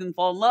 We want to see them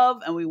fall in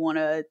love, and we want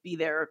to be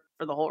there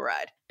for the whole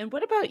ride. And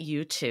what about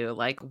you two?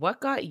 Like, what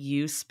got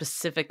you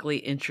specifically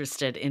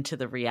interested into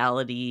the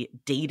reality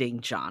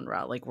dating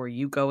genre? Like, were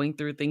you going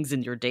through things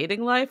in your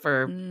dating life,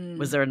 or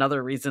was there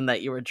another reason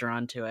that you were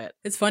drawn to it?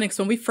 It's funny because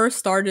when we first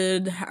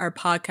started our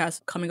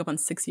podcast coming up on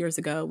 6 years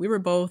ago, we were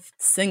both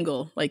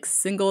single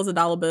as a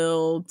dollar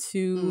bill,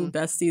 two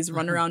besties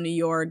running around New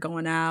York,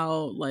 going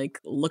out, like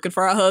looking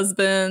for our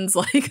husbands.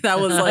 Like, that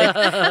was like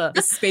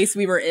the space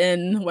we were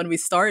in when we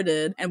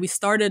started. And we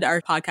started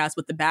our podcast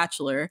with The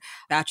Bachelor,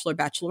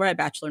 Bachelorette,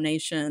 Bachelor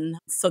Nation.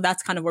 So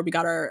that's kind of where we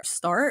got our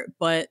start.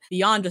 But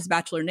beyond just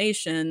Bachelor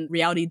Nation,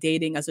 reality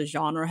dating as a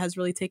genre has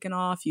really taken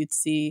off. You'd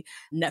see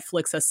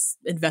Netflix has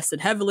invested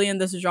heavily in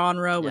this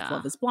genre with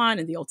Love is Blind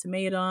and The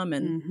Ultimatum.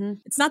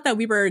 And it's not that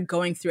we were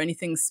going through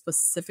anything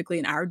specifically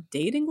in our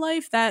dating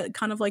life that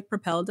kind of like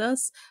propelled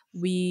us.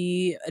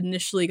 We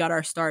initially got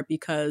our start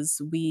because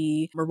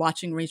we were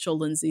watching Rachel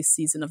Lindsay's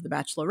season of The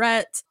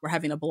Bachelorette. We're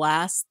having a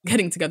blast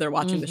getting together,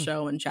 watching the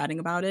show and chatting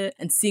about it,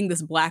 and seeing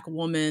this Black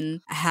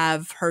woman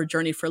have her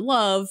journey for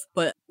love,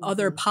 but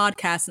other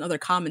podcasts and other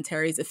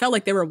commentaries, it felt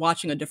like they were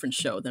watching a different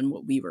show than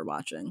what we were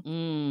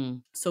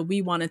watching. So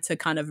we wanted to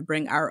kind of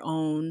bring our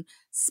own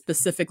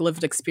specific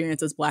lived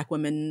experience as Black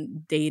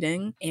women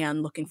dating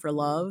and looking for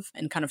love,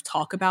 and kind of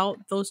talk about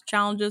those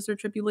challenges or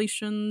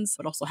tribulations,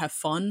 but also have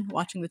fun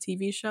watching the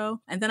TV show.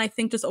 And then I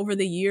think just over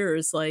the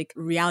years, like,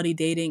 reality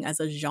dating as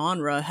a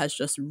genre has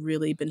just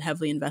really been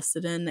heavily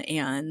invested in.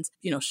 And,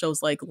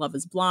 shows like Love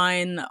is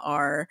Blind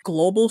are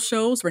global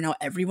shows where now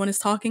everyone is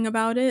talking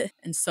about it.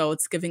 And so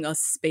it's giving us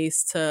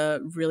space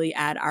to really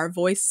add our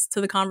voice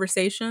to the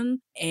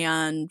conversation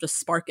and just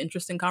spark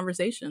interesting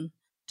conversation.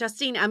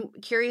 Justine, I'm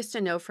curious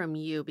to know from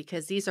you,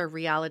 because these are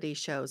reality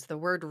shows. The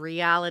word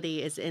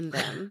reality is in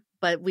them.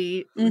 But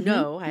we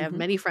know, I have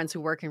many friends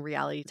who work in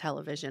reality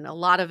television. A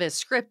lot of it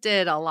is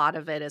scripted, a lot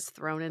of it is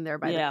thrown in there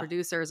by the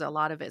producers, a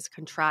lot of it is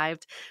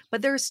contrived,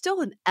 but there's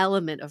still an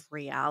element of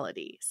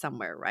reality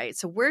somewhere, right?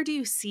 So where do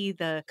you see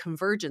the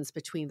convergence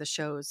between the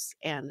shows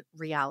and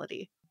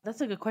reality? That's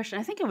a good question.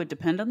 I think it would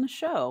depend on the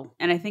show.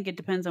 And I think it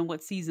depends on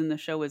what season the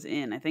show is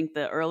in. I think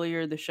the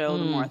earlier the show,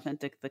 the more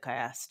authentic the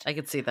cast. I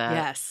could see that.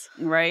 Yes.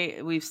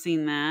 Right? We've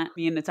seen that.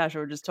 Me and Natasha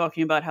were just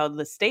talking about how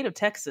the state of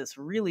Texas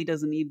really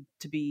doesn't need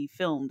to be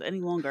filmed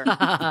any longer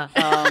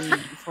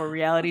for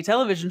reality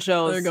television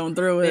shows. They're going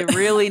through it. They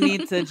really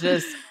need to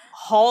just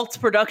halt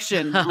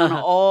production on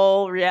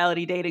all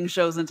reality dating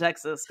shows in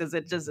Texas because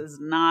it just is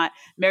not.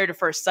 Married at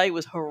First Sight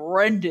was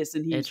horrendous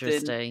in Houston.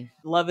 Interesting.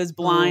 Love is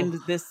Blind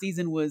this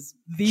season was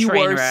the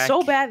Train worst. wreck.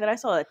 So bad that I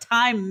saw a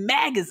Time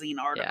magazine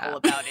article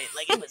about it.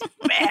 Like, it was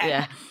bad.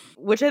 Yeah.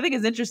 Which I think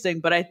is interesting,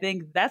 but I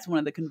think that's one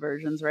of the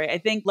conversions, right? I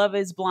think Love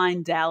is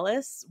Blind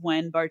Dallas,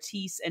 when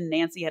Bartice and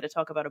Nancy had to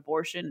talk about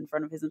abortion in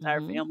front of his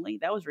entire family,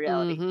 that was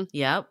reality.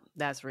 Yep.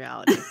 That's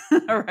reality.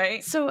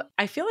 Right? So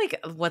I feel like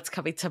what's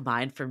coming to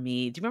mind for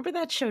me, do you remember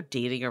that show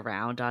Dating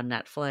Around on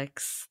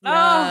Netflix?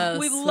 Oh,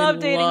 we love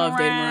Dating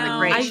Around.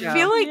 Great I show.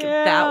 feel like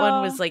that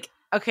one was like,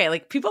 okay,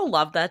 like people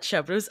love that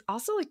show, but it was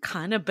also like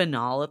kind of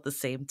banal at the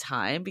same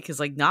time because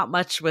like not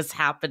much was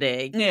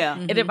happening. Yeah.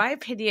 And in my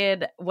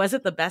opinion, was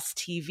it the best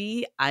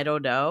TV? I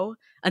don't know.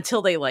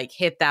 Until they like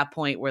hit that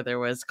point where there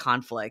was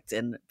conflict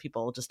and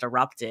people just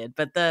erupted.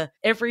 But the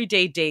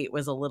everyday date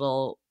was a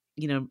little,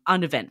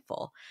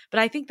 uneventful.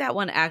 But I think that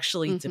one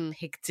actually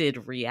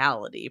depicted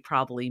reality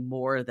probably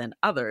more than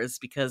others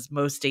because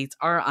most dates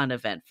are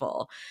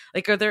uneventful.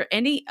 Like, are there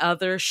any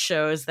other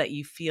shows that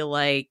you feel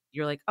like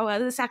you're like, oh,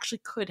 this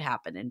actually could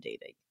happen in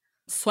dating?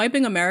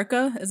 Swiping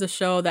America is a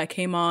show that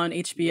came on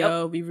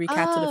HBO. We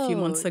recapped it a few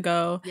months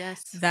ago.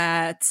 Yes.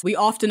 That we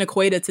often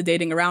equated to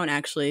Dating Around,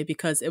 actually,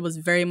 because it was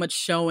very much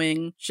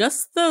showing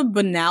just the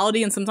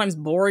banality and sometimes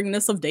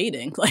boringness of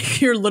dating. Like,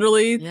 you're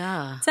literally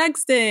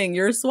texting,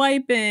 you're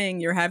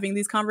swiping, you're having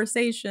these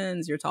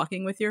conversations, you're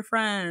talking with your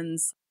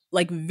friends.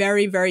 Like,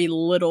 very, very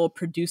little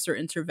producer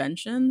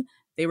intervention.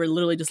 They were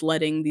literally just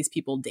letting these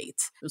people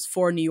date. It was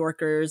 4 New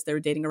Yorkers. They were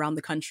dating around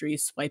the country,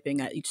 swiping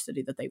at each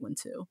city that they went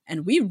to.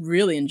 And we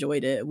really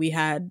enjoyed it. We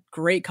had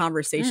great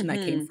conversation that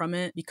came from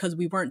it because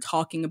we weren't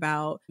talking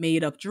about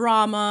made up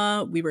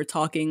drama. We were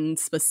talking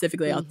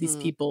specifically about these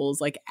people's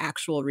like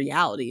actual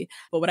reality.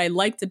 But what I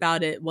liked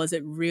about it was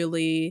it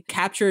really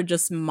captured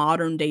just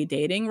modern day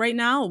dating right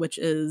now, which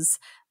is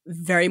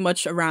very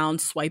much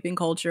around swiping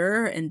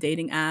culture and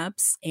dating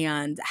apps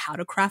and how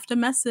to craft a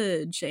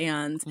message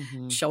and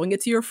showing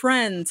it to your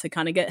friend to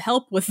kind of get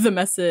help with the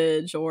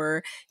message,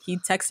 or he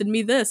texted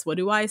me this, what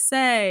do I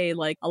say?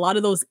 Like a lot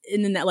of those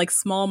internet, like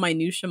small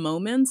minutia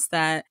moments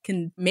that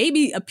can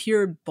maybe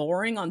appear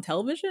boring on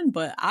television,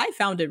 but I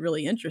found it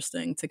really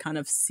interesting to kind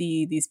of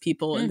see these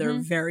people in their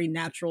very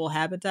natural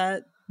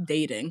habitat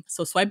dating.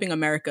 So Swiping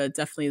America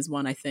definitely is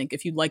one, I think,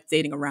 if you like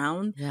dating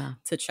around,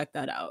 to check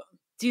that out.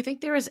 Do you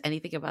think there is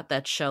anything about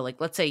that show? Like,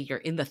 let's say you're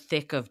in the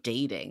thick of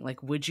dating.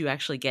 Like, would you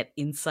actually get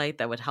insight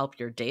that would help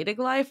your dating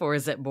life? Or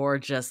is it more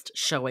just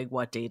showing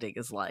what dating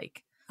is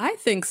like? I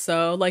think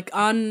so. Like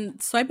on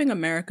Swiping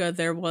America,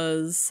 there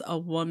was a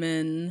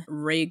woman,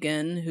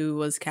 Reagan, who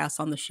was cast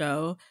on the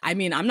show. I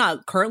mean, I'm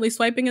not currently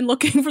swiping and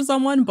looking for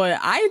someone, but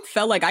I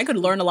felt like I could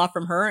learn a lot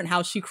from her and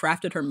how she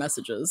crafted her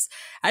messages.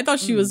 I thought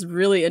she was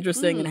really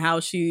interesting in how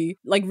she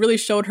like really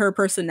showed her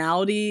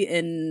personality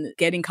in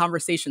getting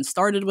conversations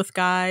started with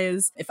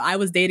guys. If I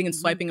was dating and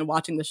swiping and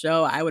watching the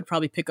show, I would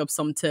probably pick up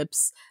some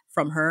tips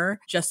from her,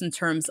 just in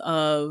terms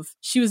of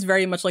she was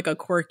very much like a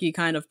quirky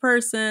kind of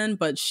person,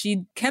 but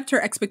she kept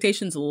her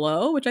expectations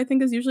low, which I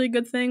think is usually a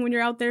good thing when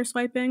you're out there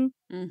swiping.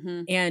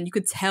 And you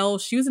could tell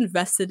she was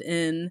invested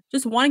in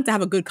just wanting to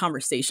have a good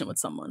conversation with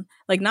someone,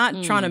 like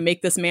not trying to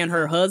make this man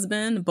her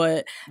husband,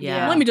 but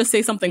let me just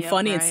say something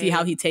funny and see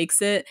how he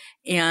takes it.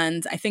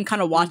 And I think kind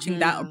of watching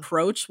that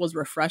approach was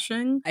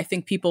refreshing. I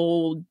think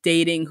people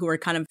dating who are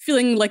kind of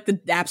feeling like the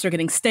apps are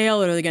getting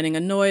stale or they're getting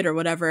annoyed or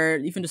whatever,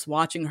 even just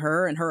watching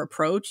her and her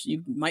approach,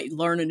 you might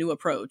learn a new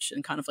approach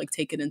and kind of like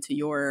take it into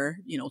your,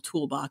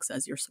 toolbox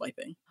as you're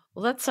swiping.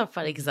 Well, that's so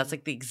funny because that's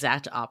like the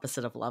exact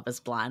opposite of Love is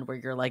Blind, where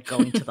you're like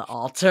going to the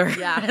altar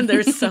and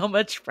there's so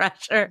much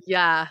pressure.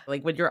 Yeah.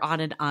 Like when you're on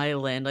an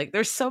island, like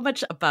there's so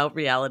much about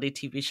reality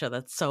TV show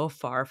that's so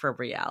far from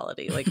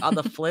reality. Like on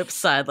the flip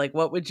side, like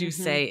what would you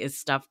say is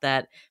stuff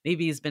that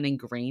maybe has been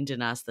ingrained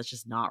in us that's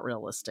just not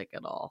realistic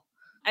at all?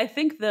 I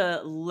think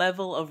the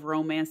level of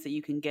romance that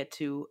you can get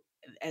to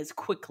as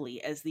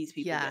quickly as these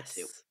people get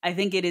to. I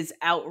think it is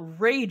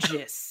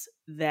outrageous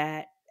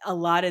that a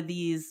lot of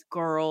these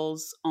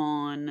girls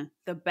on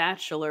The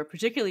Bachelor,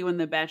 particularly when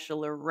The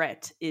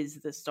Bachelorette is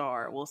the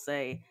star, will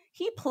say,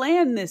 he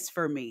planned this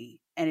for me.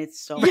 And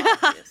it's so obvious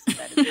that is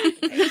not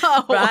the case.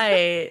 No.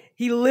 Right.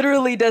 He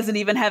literally doesn't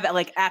even have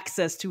like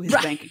access to his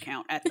bank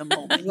account at the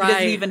moment. He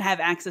doesn't even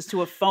have access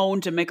to a phone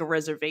to make a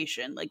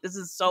reservation. Like, this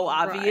is so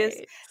obvious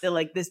that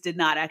like this did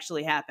not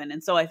actually happen.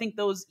 And so I think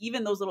those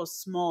little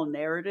small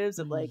narratives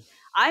of like,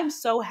 I'm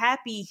so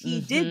happy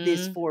he did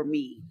this for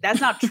me. That's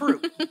not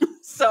true.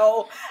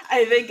 So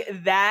I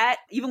think that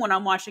even when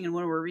I'm watching and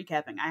when we're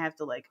recapping, I have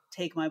to like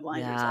take my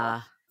blinders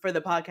off for the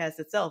podcast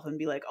itself and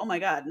be like, oh my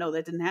God, no,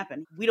 that didn't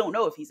happen. We don't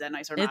know if he's that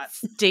nice or not.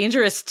 It's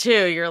dangerous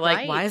too. You're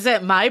like, why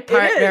isn't my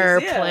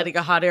partner planning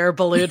a hot air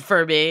balloon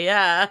for me?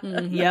 Yeah.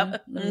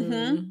 Yep.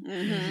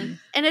 And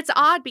it's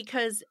odd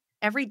because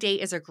every date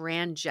is a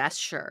grand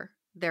gesture.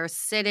 They're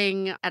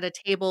sitting at a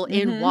table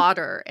in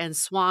water and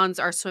swans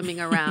are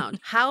swimming around.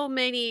 How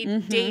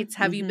many dates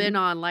have you been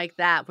on like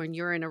that when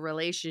you're in a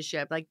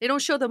relationship? Like, they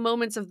don't show the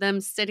moments of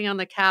them sitting on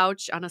the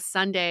couch on a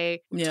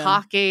Sunday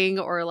talking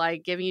or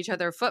like giving each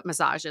other foot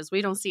massages.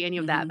 We don't see any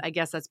of that. I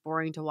guess that's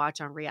boring to watch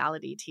on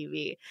reality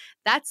TV.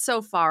 That's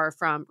so far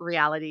from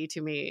reality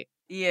to me.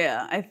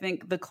 Yeah, I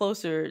think the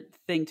closer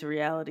thing to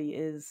reality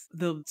is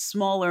the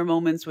smaller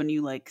moments when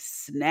you like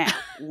snap.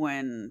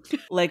 When,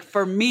 like,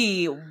 for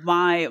me,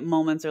 my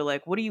moments are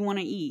like, "What do you want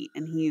to eat?"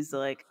 And he's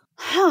like,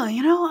 "Oh, I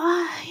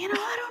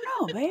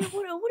don't know, babe.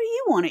 What do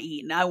you want to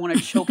eat?" And I want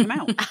to choke him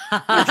out.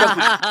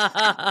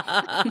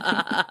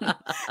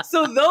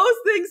 So those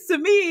things to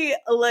me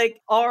like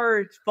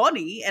are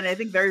funny and I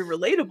think very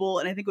relatable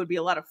and I think would be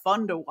a lot of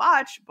fun to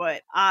watch.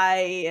 But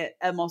I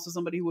am also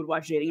somebody who would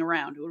watch Dating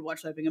Around, who would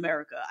watch Living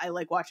America. I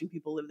like watching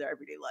people live their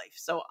everyday life.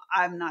 So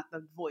I'm not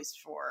the voice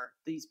for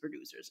these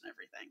producers and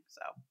everything.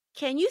 So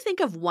can you think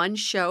of one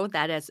show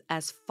that is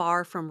as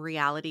far from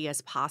reality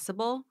as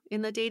possible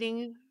in the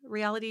dating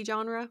reality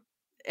genre?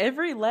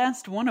 Every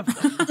last one of them.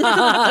 Most of them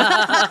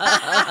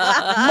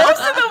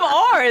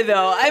are,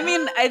 though. I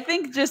mean, I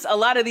think just a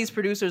lot of these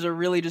producers are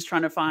really just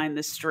trying to find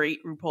the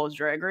straight RuPaul's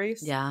Drag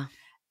Race. Yeah.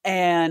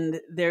 And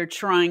they're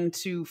trying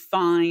to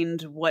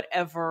find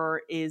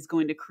whatever is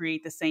going to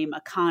create the same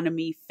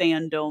economy,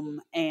 fandom,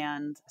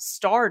 and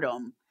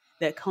stardom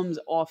that comes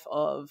off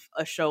of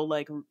a show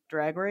like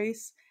Drag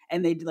Race.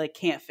 And they like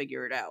can't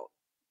figure it out.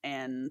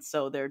 And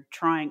so they're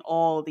trying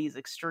all these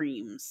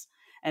extremes.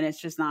 And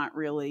it's just not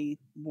really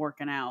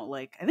working out.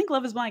 Like, I think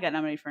Love is Blind got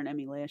nominated for an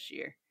Emmy last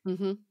year.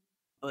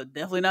 But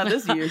definitely not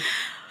this year.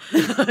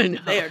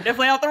 They are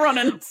definitely out the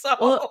running. So.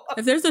 Well,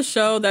 if there's a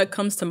show that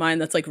comes to mind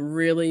that's like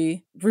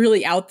really,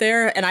 really out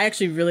there, and I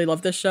actually really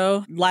love this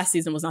show. Last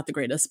season was not the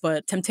greatest,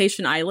 but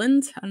Temptation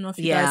Island. I don't know if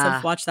you guys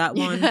have watched that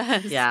one.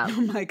 Yeah.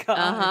 Oh my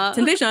God.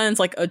 Temptation Island's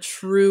like a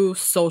true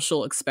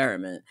social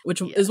experiment,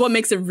 which is what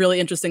makes it really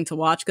interesting to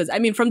watch. Because I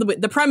mean, from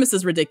the premise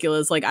is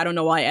ridiculous. Like, I don't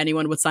know why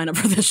anyone would sign up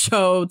for this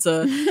show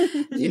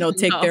to,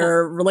 take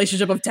their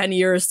relationship of 10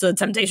 years to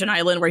Temptation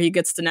Island, where he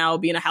gets to now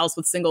be in a house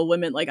with single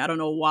women. Like, I don't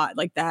know why.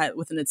 Like, that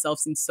within itself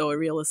seems so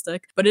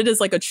unrealistic. But it is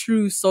like a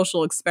true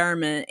social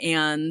experiment,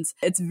 and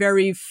it's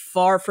very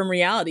far from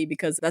reality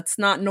because that's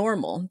not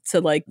normal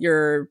to like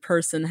your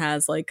person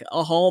has like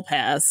a hall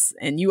pass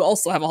and you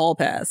also have a hall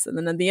pass, and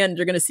then at the end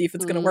you're gonna see if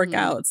it's gonna work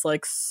out. It's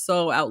like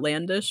so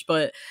outlandish.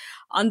 But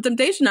on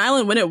Temptation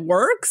Island, when it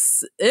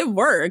works, it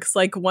works.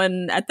 Like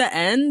when at the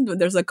end, when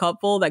there's a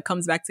couple that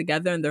comes back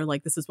together and they're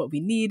like, this is what we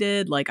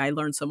needed. Like, I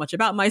learned so much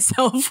about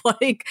myself.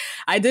 Like,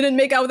 I didn't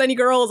make out with any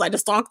girls. I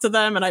just talked to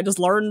them and I just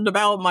learned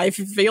about my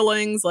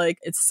feelings. Like,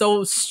 it's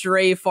so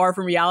stray far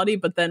from reality.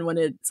 But then when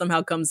it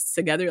somehow comes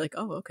together, you're like,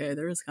 oh, okay,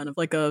 there is kind of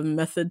like a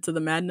method to the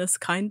madness,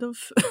 kind of,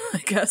 I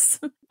guess.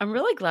 I'm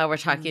really glad we're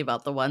talking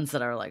about the ones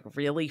that are like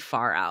really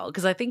far out,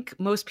 because I think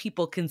most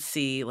people can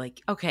see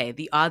like, okay,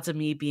 the odds of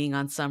me being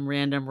on some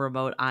random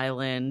remote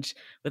island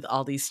with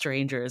all these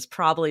strangers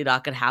probably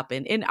not going to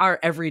happen in our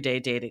everyday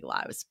dating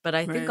lives. But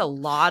I think a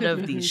lot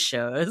of these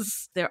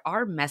shows, there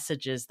are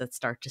messages that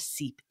start to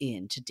seep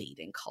into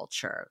dating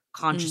culture,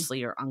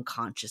 consciously or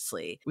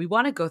unconsciously. We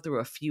want to go through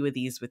a few of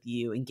these with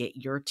you and get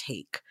your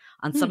take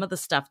on some of the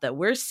stuff that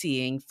we're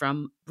seeing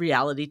from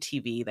reality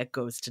TV that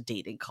goes to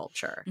dating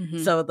culture.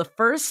 So the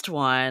first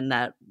one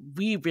that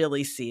we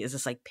really see is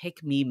this like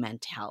pick me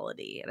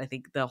mentality. And I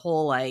think the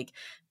whole like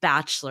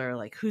Bachelor,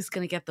 like who's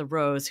going to get the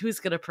rose, who's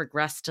going to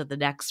progress to the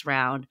next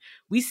round.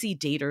 We see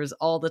daters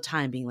all the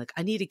time being like,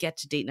 I need to get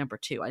to date number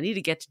 2. I need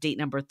to get to date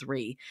number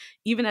 3,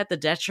 even at the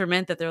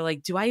detriment that they're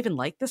like, do I even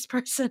like this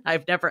person?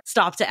 I've never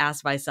stopped to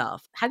ask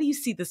myself, how do you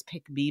see this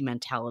pick me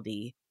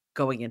mentality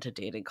going into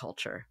dating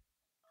culture?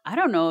 I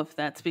don't know if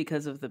that's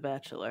because of The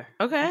Bachelor.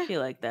 Okay. I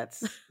feel like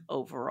that's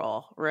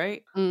overall,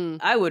 right?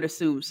 I would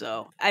assume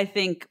so. I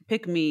think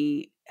pick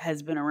me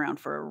has been around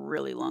for a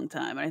really long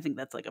time. And I think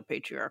that's like a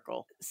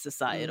patriarchal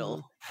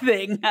societal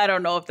thing. I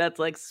don't know if that's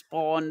like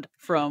spawned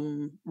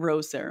from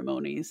rose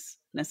ceremonies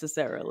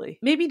necessarily.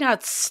 Maybe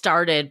not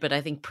started, but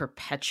I think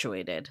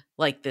perpetuated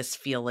like this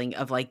feeling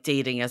of like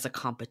dating as a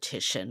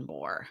competition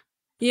more.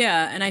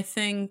 Yeah. And I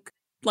think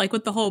like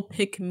with the whole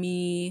pick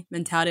me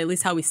mentality, at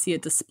least how we see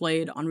it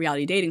displayed on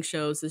reality dating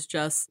shows, is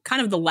just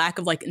kind of the lack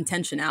of like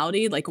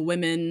intentionality, like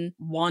women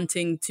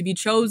wanting to be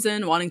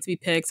chosen, wanting to be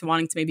picked,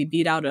 wanting to maybe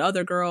beat out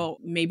another girl,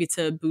 maybe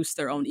to boost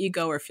their own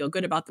ego or feel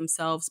good about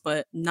themselves,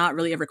 but not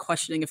really ever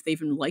questioning if they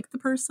even like the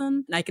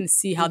person. And I can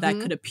see how that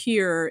could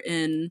appear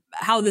in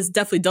how this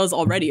definitely does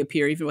already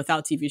appear, even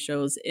without TV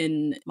shows,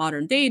 in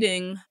modern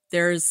dating.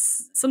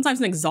 There's sometimes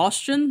an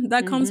exhaustion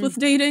that comes with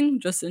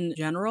dating, just in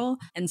general.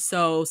 And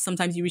so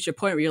sometimes you reach a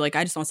point where you're like,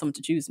 I just want someone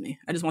to choose me.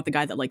 I just want the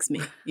guy that likes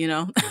me, you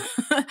know?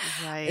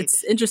 Right.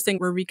 It's interesting.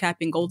 We're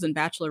recapping Golden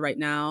Bachelor right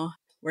now,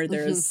 where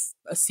there's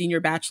a senior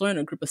bachelor and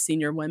a group of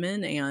senior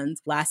women. And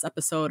last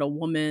episode, a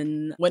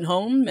woman went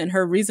home and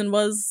her reason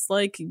was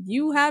like,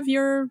 you have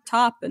your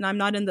top and I'm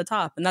not in the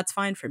top. And that's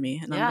fine for me.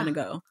 And I'm going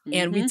to go.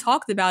 And we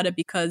talked about it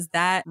because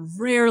that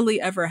rarely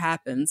ever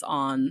happens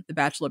on The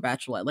Bachelor,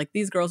 Bachelorette. Like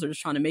these girls are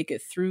just trying to make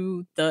it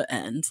through the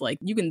end. Like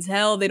you can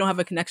tell they don't have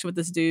a connection with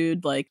this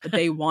dude, like but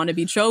they want to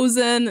be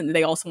chosen and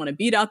they also want to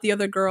beat out the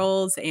other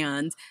girls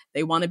and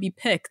they want to be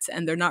picked.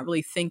 And they're not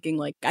really thinking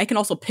like, I can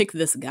also pick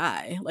this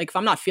guy. Like if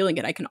I'm not feeling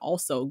it, I can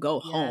also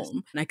go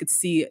home. And I could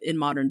see in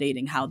modern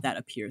dating how that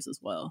appears as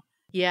well.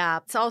 Yeah.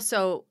 It's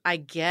also, I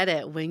get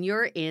it. When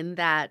you're in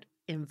that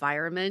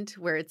environment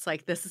where it's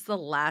like, this is the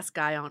last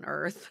guy on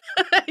earth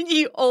and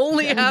you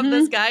only have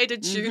this guy to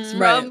choose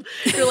from,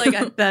 you're like,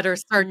 I better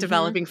start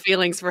developing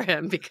feelings for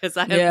him because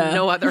I have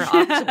no other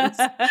options.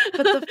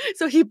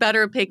 So he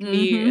better pick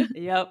me.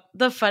 Yep.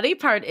 The funny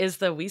part is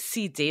that we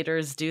see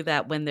daters do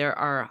that when there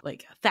are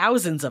like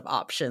thousands of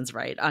options,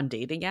 right, on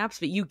dating apps,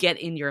 but you get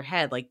in your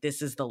head like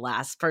this is the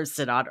last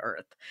person on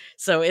earth.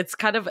 So it's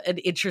kind of an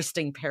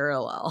interesting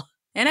parallel.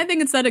 And I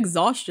think it's that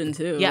exhaustion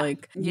too. Yeah.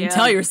 Like you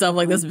tell yourself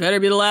like this better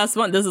be the last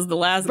one. This is the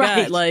last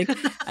guy. Right. Like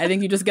I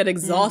think you just get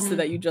exhausted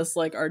that you just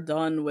like are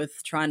done with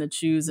trying to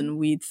choose and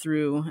weed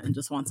through and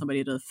just want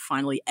somebody to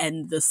finally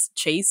end this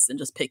chase and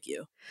just pick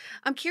you.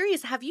 I'm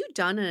curious, have you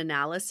done an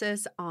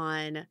analysis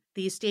on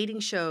these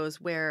dating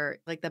shows where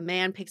like the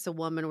man picks a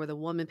woman or the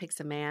woman picks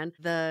a man,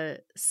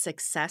 the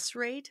success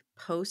rate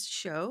post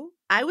show?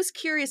 I was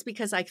curious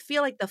because I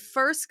feel like the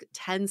first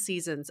 10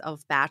 seasons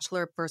of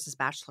Bachelor versus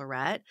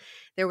Bachelorette,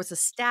 there was a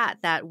stat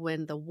that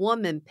when the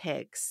woman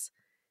picks,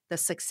 the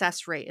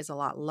success rate is a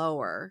lot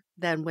lower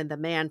than when the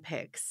man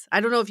picks. I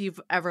don't know if you've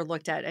ever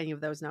looked at any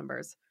of those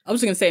numbers. I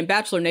was going to say in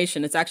Bachelor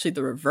Nation, it's actually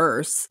the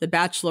reverse. The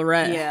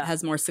Bachelorette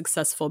has more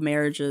successful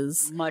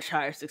marriages. Much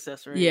higher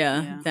success rate.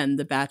 Than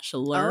The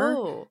Bachelor.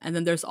 Oh. And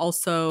then there's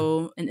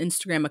also an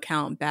Instagram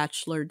account,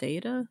 Bachelor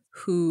Data,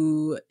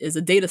 who is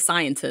a data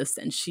scientist.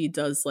 And she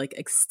does like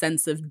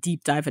extensive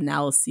deep dive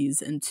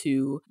analyses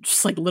into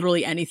just like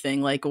literally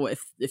anything. Like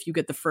if you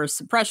get the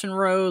first impression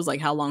rose, like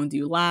how long do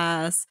you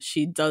last?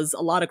 She does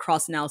a lot of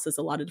cross analysis,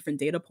 a lot of different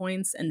data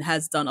points, and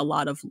has done a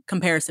lot of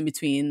comparison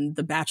between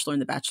The Bachelor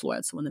and The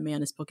Bachelorette. So when the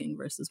man is booking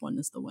versus when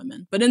is the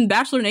women. But in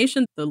Bachelor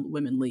Nation, the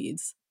women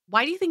leads.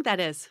 Why do you think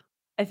that is?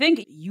 I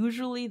think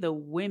usually the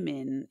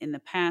women in the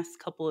past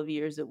couple of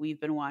years that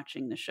we've been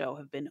watching the show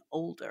have been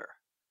older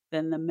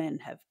than the men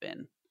have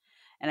been.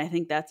 And I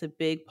think that's a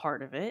big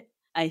part of it.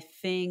 I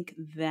think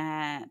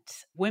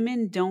that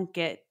women don't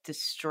get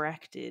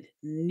distracted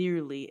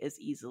nearly as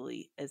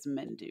easily as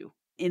men do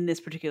in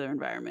this particular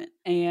environment.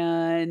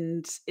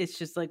 And it's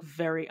just like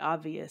very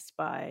obvious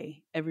by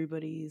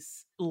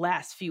everybody's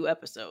last few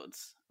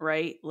episodes,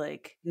 right?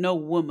 Like no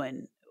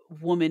woman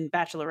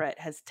Bachelorette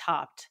has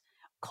topped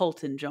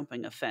Colton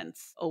jumping a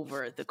fence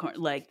over the corner.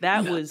 Like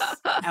that was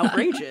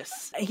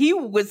outrageous. He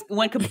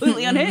went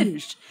completely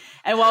unhinged.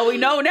 And while we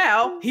know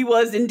now he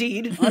was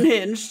indeed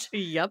unhinged,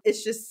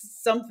 it's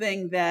just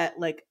something that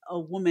like a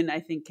woman I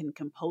think can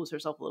compose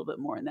herself a little bit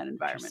more in that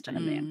environment than a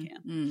man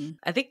can.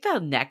 I think the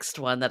next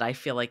one that I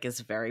feel like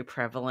is very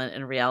prevalent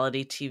in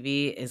reality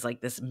TV is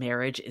like this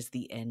marriage is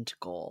the end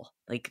goal.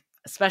 Like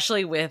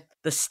especially with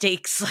the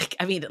stakes. Like,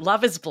 I mean,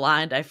 Love is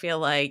Blind. I feel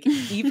like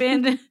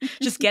even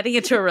just getting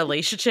into a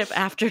relationship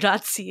after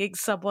not seeing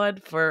someone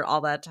for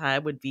all that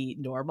time would be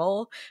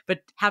normal.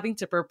 But having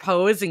to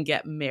propose and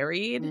get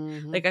married,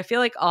 like, I feel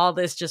like all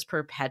this just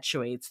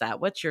perpetuates that.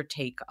 What's your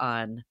take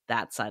on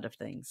that side of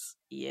things?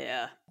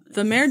 Yeah.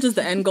 The marriage is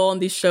the end goal in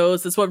these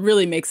shows. It's what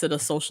really makes it a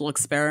social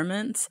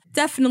experiment.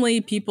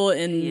 Definitely people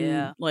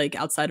in like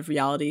outside of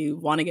reality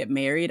want to get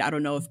married. I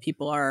don't know if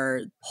people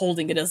are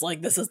holding it as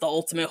like, this is the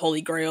ultimate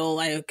holy grail.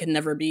 I can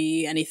never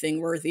be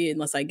anything worthy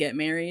unless I get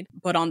married.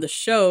 But on the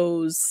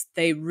shows,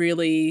 they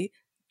really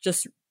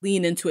just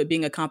lean into it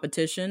being a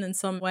competition in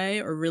some way,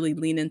 or really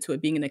lean into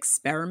it being an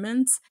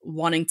experiment,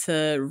 wanting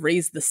to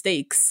raise the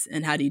stakes.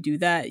 And how do you do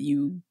that?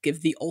 You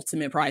give the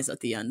ultimate prize at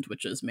the end,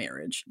 which is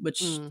marriage,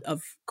 which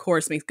of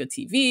course makes good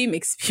TV,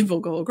 makes people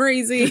go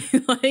crazy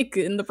like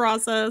in the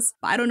process.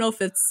 I don't know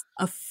if it's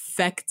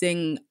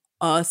affecting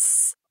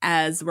us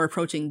as we're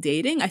approaching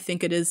dating. I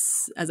think it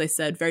is, as I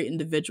said, very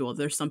individual.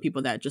 There's some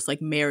people that just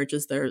like marriage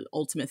is their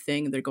ultimate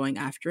thing and they're going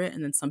after it.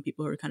 And then some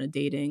people who are kind of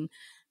dating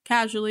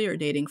casually or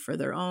dating for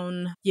their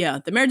own. Yeah,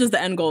 the marriage is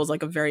the end goal is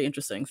like a very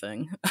interesting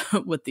thing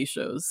with these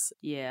shows.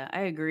 Yeah,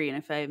 I agree. And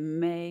if I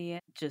may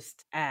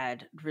just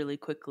add really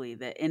quickly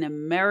that in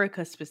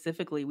America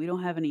specifically, we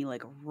don't have any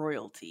like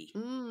royalty.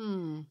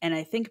 And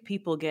I think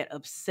people get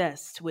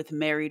obsessed with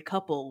married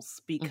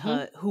couples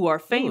because who are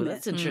famous. Ooh,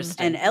 that's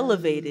interesting. And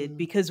elevated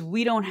because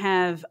we don't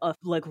have a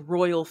like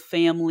royal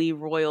family,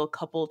 royal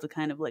couple to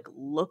kind of like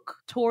look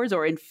towards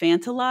or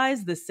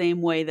infantilize the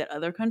same way that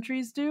other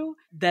countries do.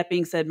 That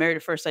being said, Married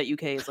at First Sight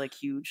UK is like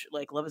huge.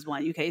 Like Love is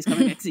Blind UK is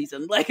coming next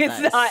season. Like it's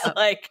not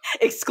like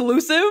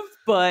exclusive,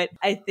 but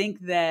I think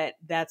that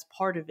that's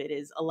part of it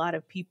is a lot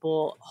of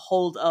people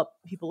hold up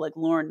people like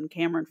Lauren and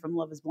Cameron from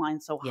Love is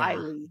Blind so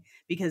highly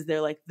because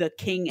they're like the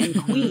king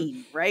and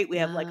queen, right? We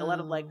have like a lot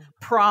of like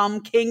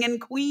prom king and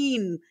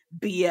queen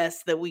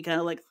BS that we kind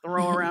of like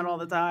throw around all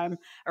the time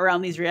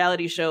around these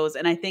reality shows.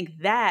 And I think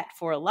that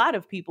for a lot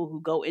of people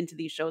who go into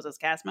these shows as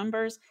cast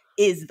members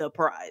is the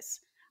prize.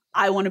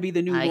 I want to be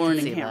the new Lauren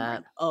and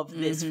Cameron of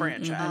this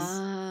franchise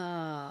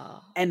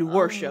and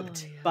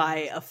worshipped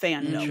by a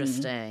fandom.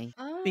 Interesting.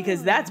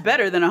 Because that's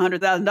better than $100,000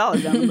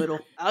 down the middle.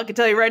 I can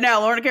tell you right now,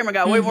 Lauren and Cameron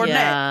got way more than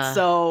that.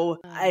 So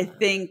I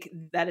think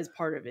that is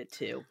part of it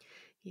too.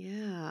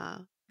 Yeah.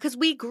 Because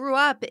we grew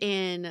up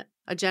in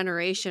a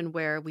generation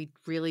where we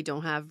really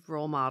don't have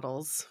role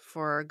models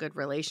for good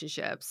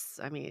relationships.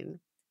 I mean,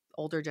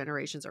 older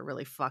generations are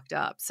really fucked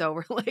up. So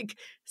we're like,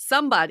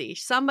 somebody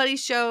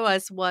show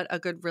us what a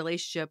good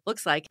relationship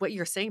looks like. What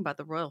you're saying about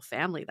the royal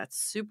family, that's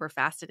super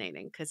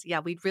fascinating because,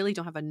 we really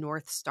don't have a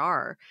North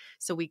Star.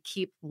 So we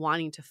keep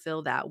wanting to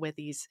fill that with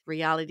these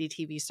reality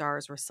TV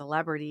stars or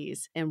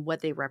celebrities and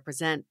what they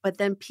represent. But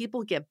then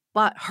people get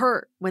butt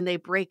hurt when they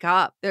break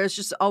up. There's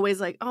just always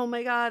like, oh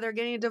my God, they're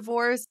getting a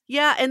divorce.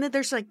 Yeah. And then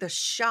there's like the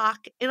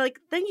shock. And like,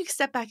 then you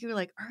step back and you're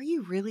like, are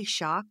you really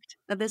shocked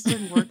that this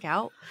didn't work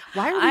out?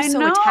 Why are we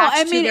so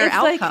attached to their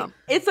outcome?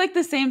 It's like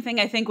the same thing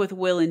I think with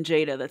Will and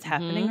Jada that's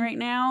happening right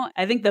now.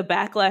 I think the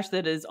backlash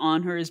that is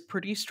on her is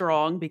pretty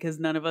strong because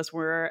none of us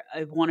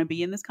want to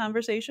be in this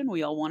conversation.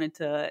 We all wanted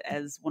to,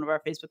 as one of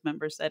our Facebook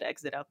members said,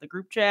 exit out the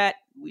group chat.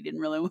 We didn't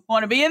really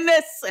want to be in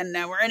this and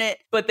now we're in it.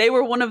 But they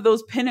were one of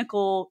those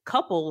pinnacle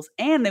couples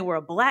and they were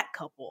a Black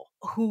couple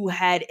who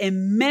had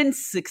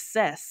immense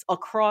success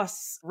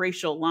across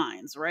racial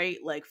lines, right?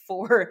 Like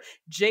for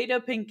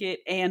Jada Pinkett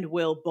and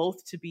Will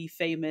both to be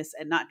famous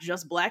and not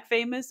just Black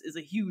famous is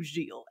a huge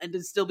deal. And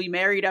to still be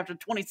married after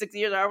 26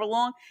 years, however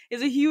long,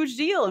 is a huge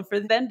deal. And for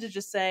them to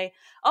just say,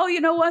 oh,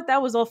 you know what?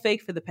 That was all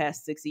fake for the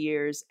past 6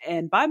 years.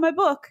 And buy my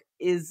book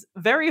is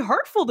very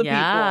hurtful to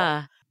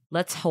people.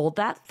 Let's hold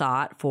that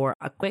thought for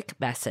a quick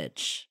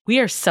message. We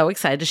are so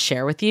excited to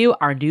share with you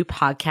our new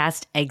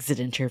podcast, Exit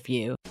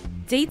Interview.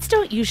 Dates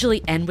don't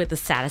usually end with a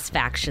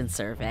satisfaction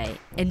survey,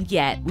 and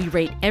yet we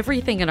rate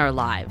everything in our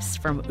lives,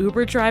 from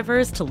Uber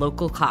drivers to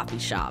local coffee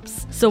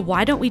shops. So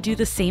why don't we do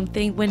the same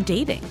thing when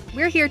dating?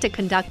 We're here to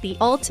conduct the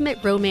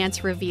ultimate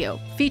romance review,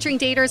 featuring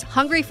daters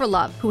hungry for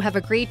love who have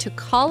agreed to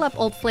call up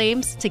old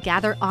flames to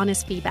gather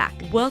honest feedback.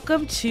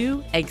 Welcome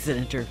to Exit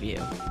Interview.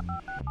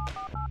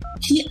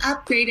 He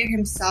upgraded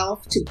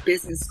himself to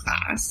business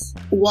class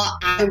while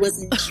I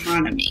was in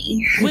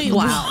economy. Wait,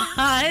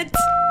 what?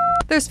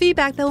 There's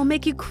feedback that will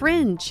make you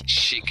cringe.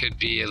 She could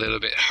be a little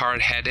bit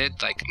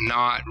hard-headed, like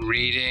not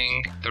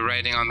reading the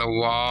writing on the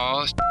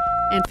wall.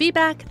 And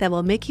feedback that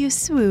will make you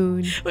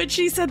swoon. When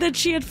she said that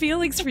she had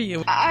feelings for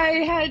you.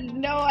 I had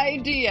no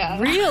idea.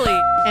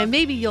 Really? And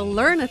maybe you'll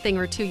learn a thing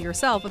or two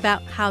yourself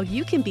about how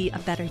you can be a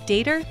better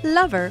dater,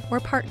 lover, or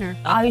partner.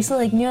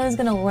 Obviously, knew I was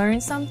going to learn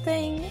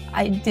something.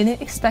 I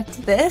didn't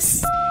expect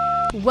this.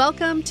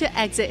 Welcome to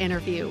Exit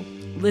Interview.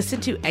 Listen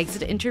to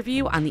Exit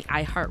Interview on the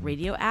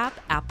iHeartRadio app,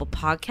 Apple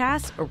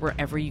Podcasts, or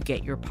wherever you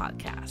get your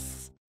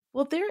podcasts.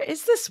 Well, there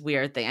is this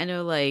weird thing. I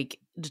know, like,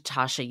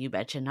 Natasha, you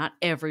mentioned not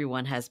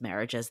everyone has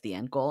marriage as the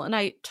end goal, and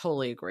I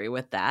totally agree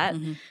with that.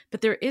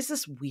 But there is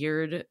this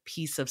weird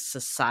piece of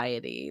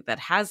society that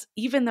has,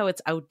 even though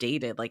it's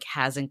outdated, like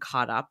hasn't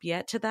caught up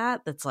yet to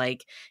that. That's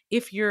like,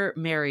 if you're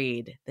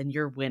married, then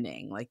you're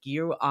winning. Like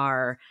you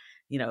are,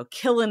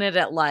 killing it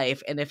at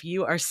life. And if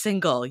you are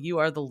single, you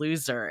are the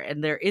loser.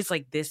 And there is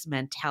like this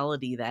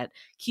mentality that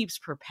keeps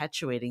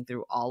perpetuating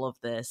through all of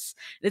this.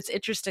 And it's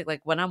interesting.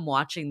 Like when I'm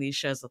watching these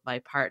shows with my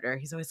partner,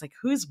 he's always like,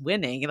 who's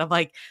winning? And I'm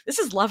like, this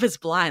is Love is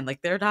Blind.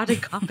 Like they're not in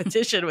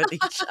competition with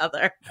each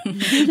other.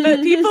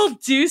 But people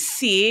do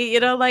see,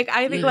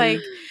 I think like,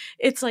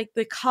 it's like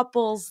the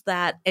couples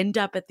that end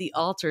up at the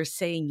altar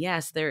saying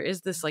yes, there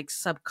is this like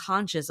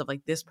subconscious of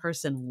like this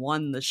person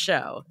won the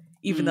show,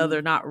 even though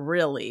they're not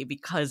really,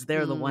 because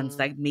they're the ones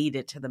that made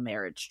it to the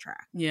marriage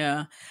track.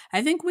 Yeah.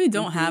 I think we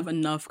don't have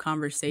enough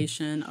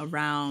conversation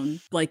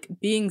around like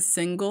being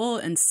single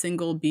and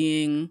single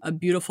being a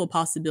beautiful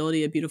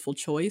possibility, a beautiful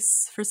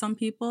choice for some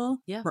people.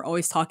 Yeah. We're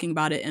always talking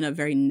about it in a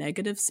very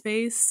negative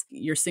space.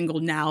 You're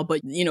single now,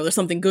 but there's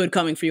something good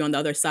coming for you on the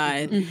other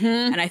side.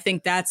 And I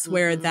think that's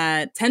where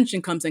that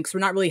tension comes in, because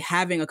we're not really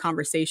having a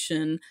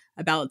conversation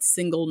about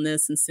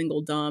singleness and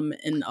singledom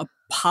in a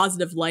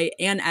positive light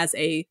and as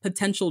a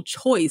potential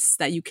choice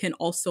that you can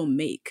also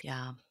make.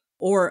 Yeah.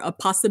 Or a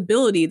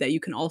possibility that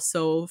you can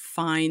also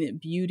find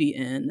beauty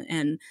in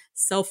and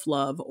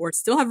self-love, or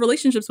still have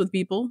relationships with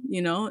people,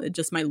 you know, it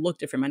just might look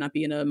different, might not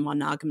be in a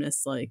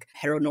monogamous, like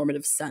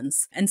heteronormative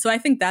sense. And so I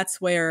think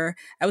that's where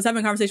I was having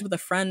a conversation with a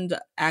friend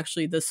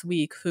actually this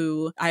week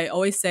who I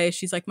always say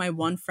she's like my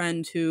one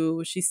friend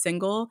who she's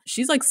single.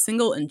 She's like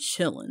single and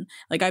chilling.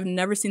 Like I've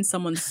never seen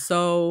someone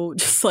so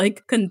just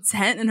like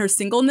content in her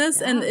singleness.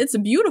 Yeah. And it's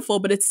beautiful,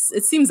 but it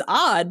seems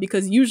odd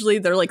because usually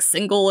they're like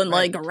single and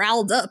like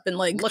riled up and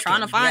like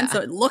trying to find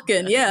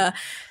looking. Yeah.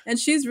 And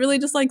she's really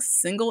just like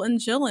single and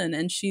chilling.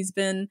 And she's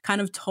been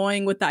kind of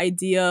toying with the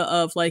idea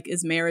of like,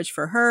 is marriage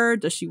for her?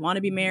 Does she want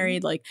to be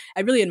married? Like,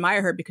 I really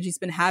admire her because she's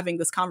been having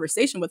this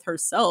conversation with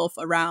herself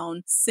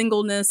around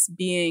singleness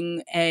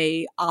being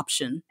a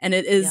option. And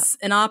it is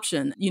an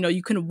option. You know,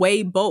 you can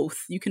weigh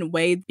both. You can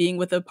weigh being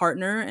with a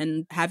partner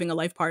and having a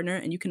life partner,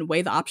 and you can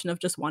weigh the option of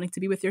just wanting to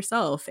be with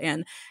yourself.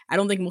 And I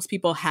don't think most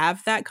people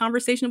have that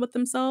conversation with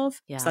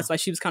themselves. Yeah. So that's why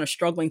she was kind of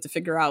struggling to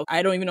figure out,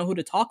 I don't even know who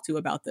to talk to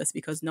about this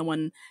because no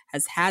one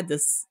has had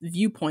this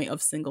viewpoint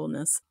of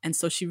singleness. And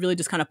so she really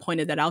just kind of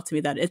pointed that out to me,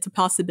 that it's a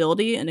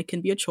possibility and it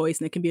can be a choice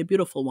and it can be a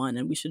beautiful one.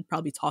 And we should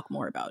probably talk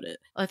more about it.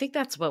 Well, I think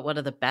that's what one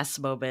of the best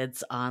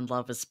moments on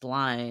Love is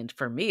Blind,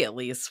 for me at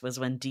least, was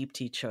when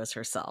Deepti chose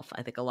herself.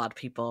 I think a lot of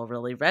people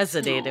really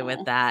resonated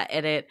with that.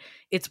 And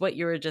it's what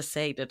you were just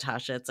saying,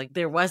 Natasha. It's like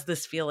there was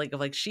this feeling of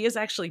like, she is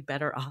actually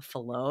better off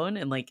alone.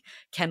 And like,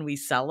 can we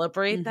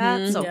celebrate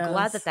that? So I'm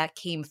glad that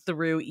came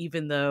through,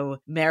 even though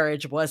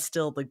marriage was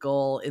still the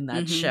goal in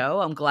that show.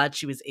 I'm glad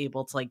she was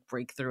able to like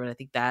break through. And I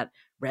think that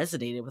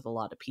resonated with a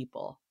lot of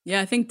people. Yeah,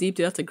 I think Deepti,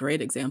 that's a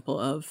great example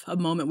of a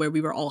moment where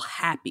we were all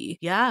happy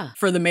Yeah.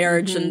 for the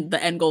marriage and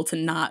the end goal to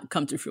not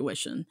come to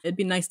fruition. It'd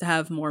be nice to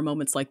have more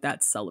moments like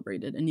that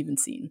celebrated and even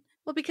seen.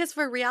 Well, because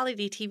for a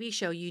reality TV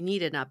show, you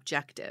need an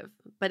objective.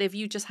 But if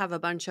you just have a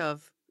bunch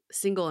of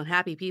single and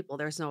happy people,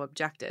 there's no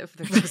objective.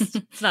 They're just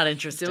it's not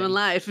interesting. Doing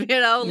life, you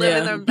know,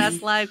 living their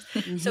best lives.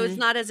 So it's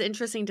not as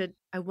interesting to,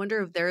 I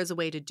wonder if there is a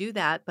way to do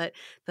that. But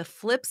the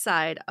flip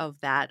side of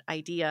that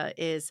idea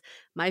is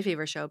my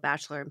favorite show,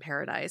 Bachelor in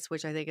Paradise,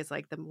 which I think is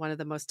like one of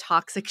the most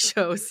toxic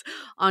shows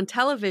on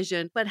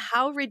television. But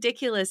how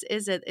ridiculous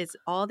is it? It's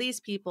all these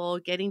people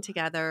getting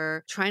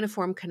together, trying to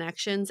form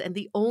connections. And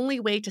the only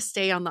way to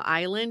stay on the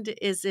island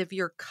is if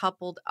you're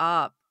coupled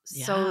up.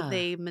 So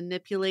they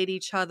manipulate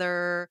each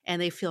other and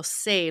they feel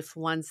safe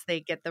once they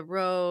get the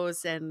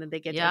rose and then they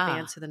get to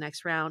advance to the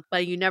next round.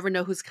 But you never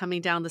know who's coming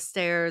down the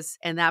stairs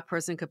and that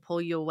person could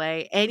pull you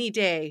away any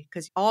day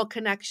because all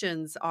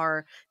connections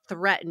are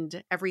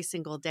threatened every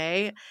single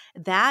day.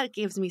 That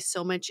gives me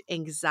so much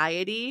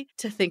anxiety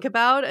to think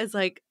about as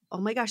like, oh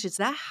my gosh, is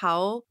that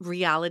how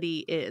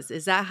reality is?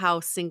 Is that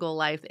how single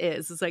life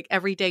is? It's like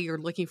every day you're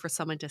looking for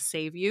someone to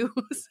save you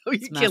so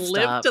you can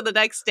live to the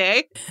next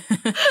day.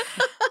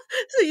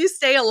 So you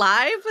stay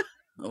alive.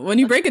 When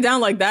you break it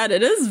down like that,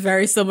 it is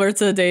very similar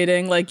to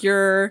dating. Like you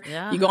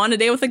go on a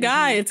date with a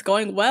guy, it's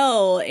going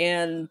well,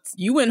 and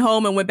you went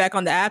home and went back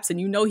on the apps,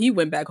 and you know he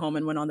went back home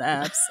and went on the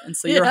apps. And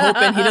so you're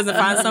hoping he doesn't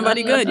find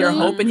somebody good. You're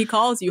hoping he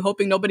calls you,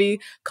 hoping nobody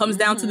comes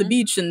down to the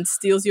beach and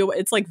steals you away.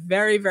 It's like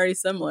very, very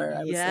similar,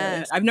 I would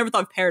say. I've never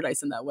thought of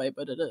Paradise in that way,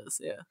 but it is,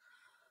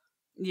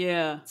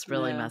 Yeah. It's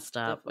really messed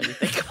up when you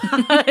think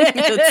about it.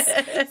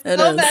 It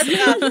so is.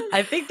 messed up.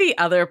 I think the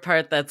other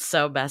part that's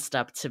so messed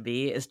up to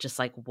me is just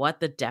like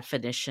what the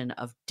definition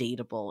of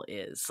dateable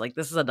is. Like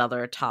this is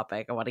another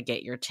topic I want to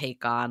get your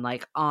take on,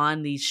 like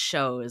on these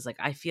shows. Like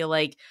I feel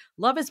like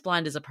Love is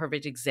Blind is a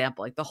perfect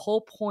example. Like the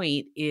whole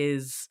point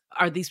is,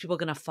 are these people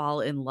going to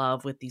fall in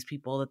love with these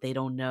people that they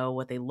don't know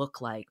what they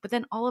look like? But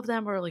then all of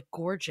them are like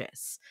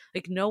gorgeous.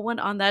 Like no one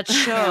on that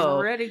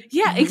show.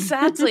 Yeah,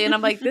 exactly. And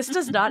I'm like, this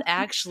does not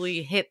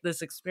actually hit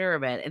this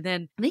experiment. And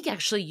then I think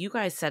actually you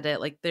guys said it,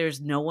 like there's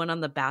no one on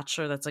The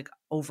Bachelor that's like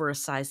over a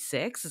size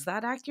 6. Is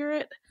that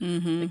accurate?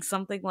 Like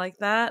something like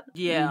that?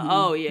 Yeah.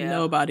 Oh yeah.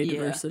 No body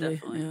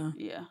diversity.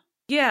 Yeah.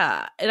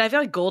 Yeah. And I feel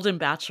like Golden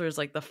Bachelor is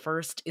like the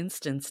first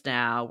instance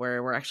now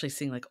where we're actually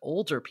seeing like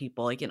older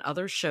people. Like in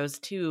other shows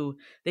too,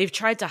 they've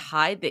tried to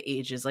hide the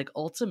ages. Like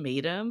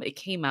Ultimatum, it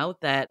came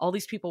out that all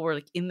these people were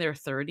like in their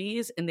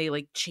 30s and they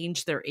like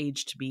changed their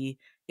age to be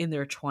in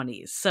their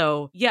 20s.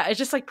 So yeah, it's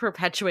just like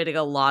perpetuating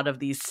a lot of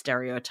these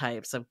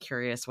stereotypes. I'm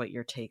curious what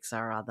your takes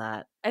are on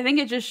that. I think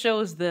it just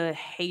shows the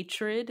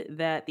hatred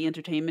that the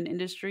entertainment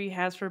industry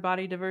has for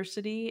body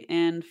diversity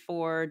and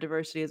for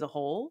diversity as a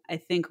whole. I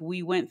think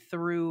we went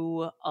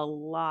through a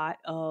lot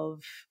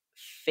of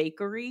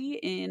fakery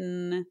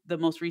in the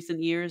most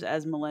recent years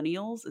as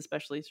millennials,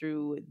 especially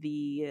through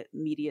the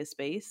media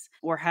space.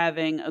 We're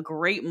having a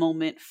great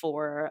moment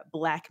for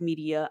Black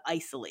media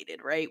isolated,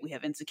 right? We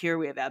have Insecure,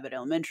 we have Abbott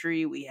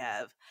Elementary, we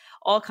have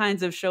all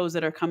kinds of shows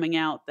that are coming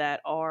out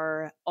that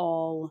are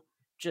all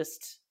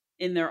just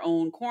in their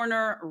own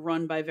corner,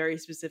 run by very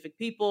specific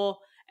people,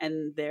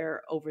 and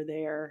they're over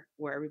there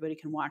where everybody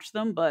can watch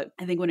them. But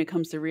I think when it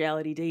comes to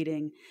reality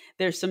dating,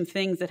 there's some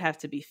things that have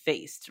to be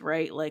faced,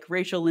 right? Like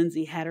Rachel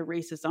Lindsay had a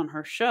racist on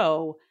her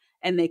show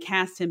and they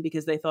cast him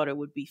because they thought it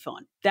would be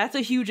fun. That's a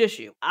huge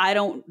issue. I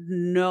don't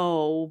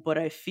know, but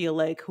I feel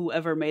like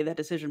whoever made that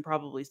decision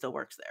probably still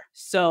works there.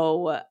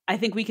 So I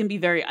think we can be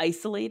very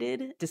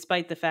isolated,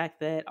 despite the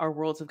fact that our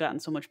worlds have gotten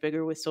so much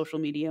bigger with social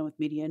media and with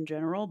media in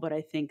general. But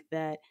I think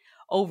that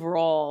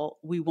overall,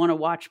 we want to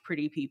watch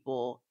pretty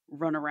people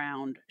run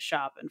around,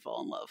 shop, and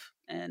fall in love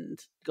and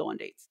go on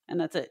dates. And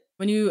that's it.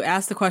 When you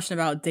ask the question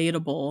about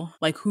dateable,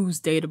 like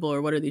who's dateable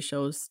or what are these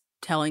shows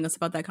telling us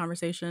about that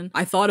conversation,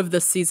 I thought of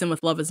this season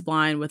with Love is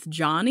Blind with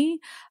Johnny.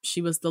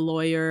 She was the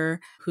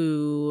lawyer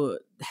who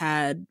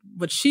had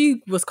what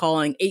she was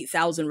calling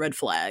 8,000 red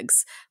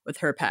flags with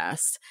her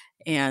past.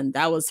 And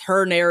that was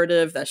her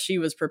narrative that she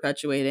was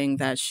perpetuating,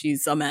 that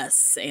she's a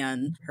mess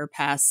and her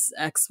past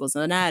ex was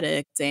an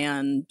addict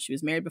and she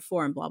was married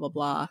before and blah, blah,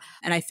 blah.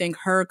 And I think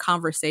her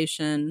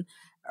conversation,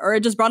 or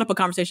it just brought up a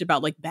conversation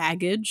about like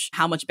baggage,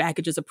 how much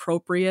baggage is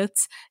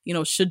appropriate. You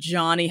know, should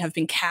Johnny have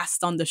been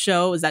cast on the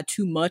show? Is that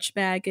too much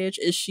baggage?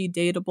 Is she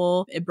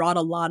dateable? It brought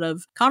a lot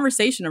of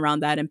conversation around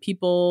that, and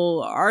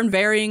people are in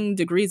varying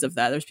degrees of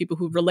that. There's people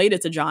who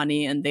related to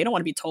Johnny and they don't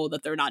want to be told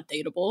that they're not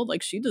dateable.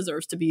 Like, she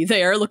deserves to be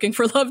there looking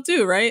for love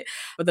too, right?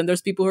 But then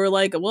there's people who are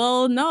like,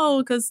 well, no,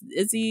 because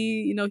Izzy,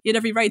 you know, he had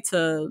every right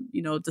to,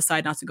 you know,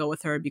 decide not to go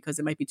with her because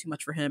it might be too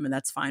much for him, and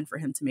that's fine for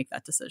him to make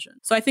that decision.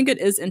 So I think it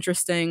is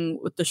interesting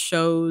with the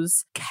show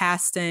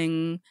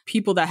casting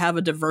people that have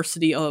a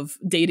diversity of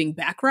dating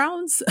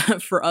backgrounds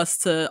for us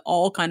to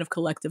all kind of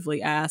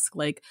collectively ask,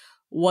 like,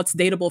 what's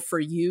dateable for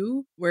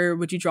you? Where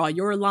would you draw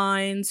your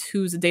lines?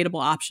 Who's a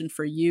dateable option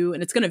for you?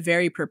 And it's going to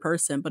vary per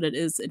person, but it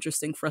is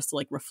interesting for us to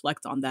like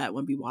reflect on that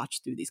when we watch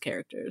through these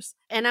characters.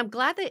 And I'm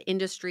glad the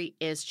industry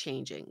is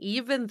changing,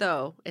 even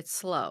though it's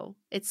slow.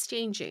 It's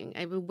changing.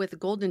 I mean, with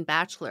Golden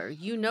Bachelor,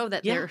 you know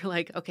that they're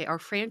like, okay, our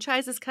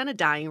franchise is kind of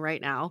dying right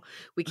now.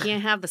 We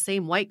can't have the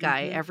same white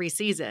guy every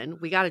season.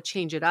 We got to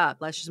change it up.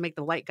 Let's just make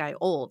the white guy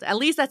old. At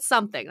least that's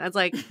something. That's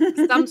like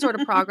some sort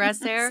of progress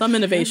there. Some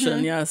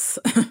innovation, yes.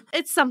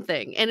 It's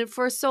something. And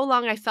for so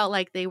long, I felt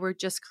like they were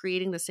just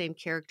creating the same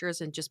characters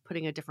and just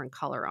putting a different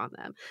color on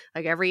them.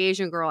 Like every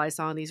Asian girl I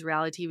saw on these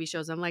reality TV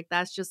shows, I'm like,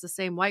 that's just the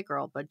same white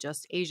girl, but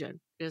just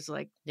Asian. Is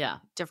like,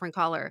 different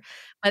color.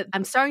 But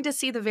I'm starting to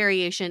see the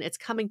variation. It's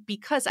coming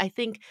because I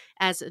think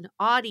as an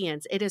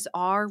audience, it is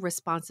our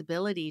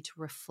responsibility to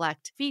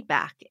reflect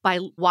feedback by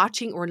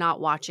watching or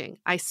not watching.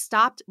 I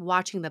stopped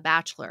watching The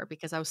Bachelor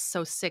because I was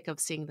so sick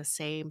of seeing the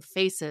same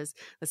faces,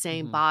 the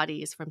same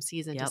bodies from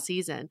season to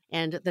season.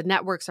 And the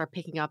networks are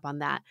picking up on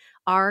that.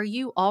 Are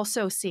you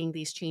also seeing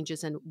these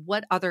changes, and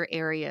what other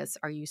areas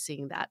are you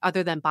seeing that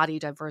other than body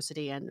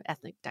diversity and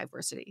ethnic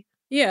diversity?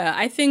 Yeah,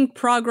 I think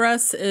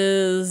progress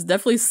is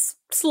definitely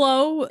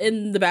slow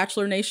in the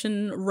Bachelor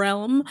Nation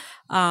realm.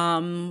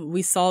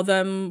 We saw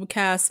them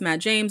cast Matt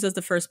James as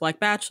the first Black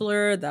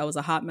Bachelor. That was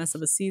a hot mess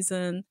of a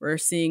season. We're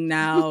seeing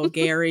now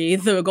Gary,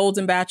 the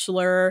Golden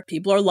Bachelor.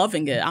 People are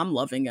loving it. I'm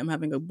loving it. I'm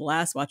having a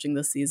blast watching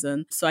this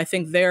season. So I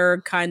think they're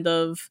kind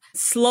of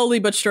slowly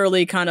but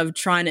surely kind of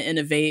trying to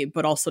innovate,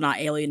 but also not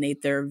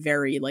alienate their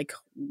very like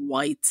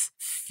white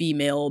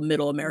female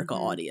middle America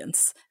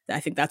audience. I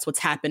think that's what's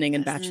happening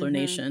in Bachelor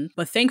Nation.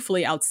 But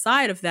thankfully,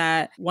 outside of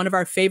that, one of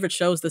our favorite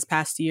shows this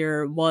past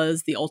year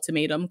was The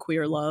Ultimatum,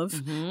 Queer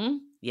Love.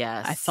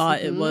 Yes. I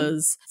thought it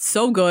was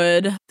so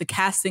good. The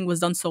casting was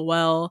done so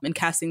well in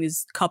casting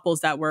these couples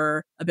that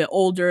were a bit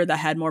older, that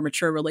had more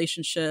mature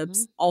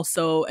relationships,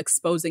 also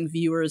exposing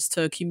viewers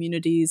to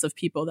communities of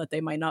people that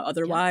they might not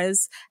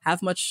otherwise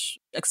have much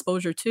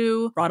exposure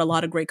to, brought a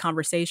lot of great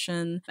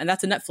conversation. And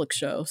that's a Netflix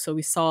show. So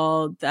we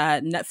saw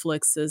that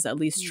Netflix is at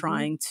least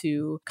trying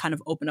to kind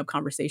of open up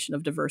conversation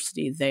of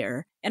diversity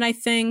there. And I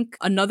think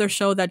another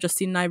show that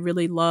Justine and I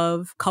really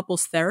love,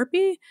 Couples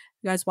Therapy.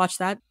 You guys watch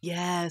that?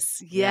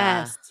 Yes.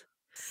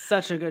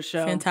 Such a good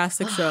show.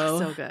 Fantastic show.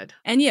 So good.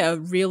 And yeah,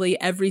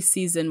 really every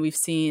season we've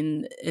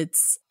seen,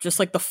 it's just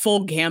like the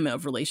full gamut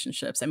of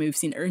relationships. I mean, we've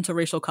seen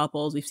interracial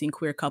couples, we've seen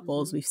queer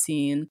couples, we've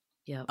seen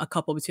a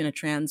couple between a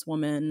trans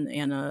woman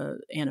and a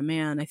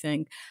man, I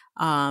think.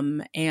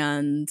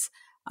 Again,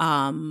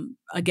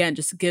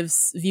 just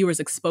gives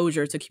viewers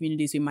exposure to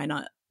communities we might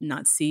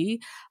not see.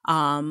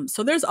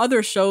 So there's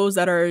other shows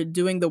that are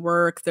doing the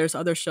work. There's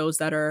other shows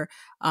that are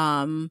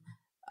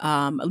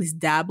at least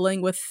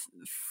dabbling with,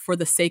 for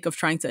the sake of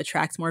trying to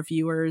attract more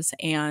viewers,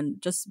 and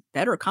just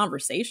better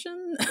conversation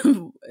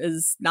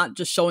is not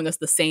just showing us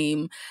the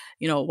same,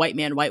 white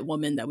man, white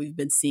woman that we've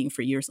been seeing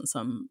for years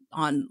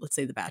on, let's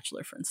say, The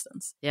Bachelor, for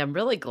instance. Yeah, I'm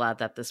really glad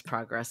that this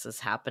progress is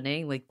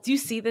happening. Like, do you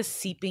see this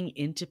seeping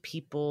into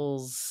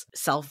people's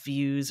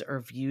self-views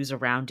or views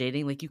around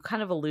dating? Like, you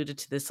kind of alluded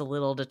to this a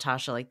little,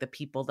 Natasha, like the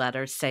people that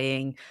are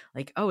saying,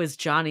 like, oh, is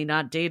Johnny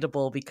not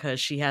dateable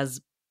because she has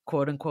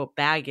quote unquote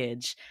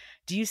baggage?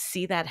 Do you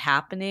see that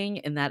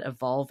happening and that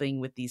evolving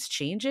with these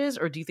changes?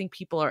 Or do you think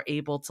people are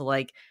able to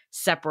like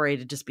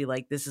separate and just be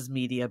like, this is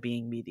media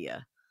being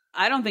media?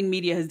 I don't think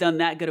media has done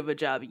that good of a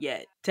job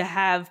yet. To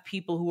have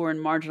people who are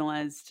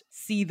marginalized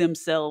see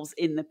themselves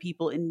in the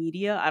people in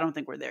media, I don't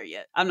think we're there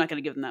yet. I'm not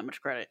going to give them that much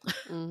credit.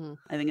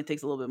 I think it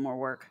takes a little bit more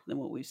work than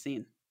what we've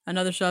seen.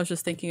 Another show I was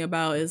just thinking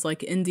about is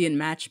like Indian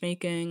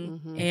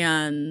matchmaking,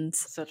 and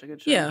such a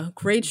good show. Yeah,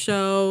 great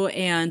show.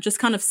 And just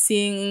kind of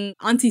seeing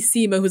Auntie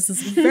Seema, who's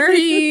this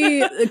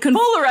very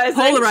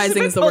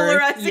polarizing is the word.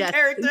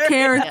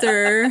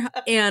 Character,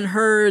 and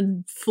her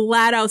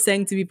flat out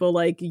saying to people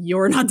like,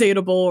 you're not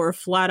dateable, or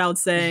flat out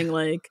saying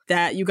like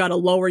that you got to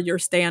lower your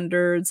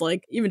standards.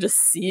 Like even just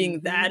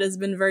seeing that has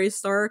been very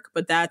stark,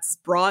 but that's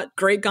brought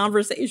great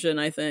conversation,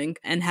 I think,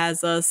 and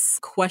has us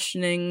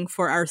questioning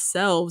for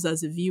ourselves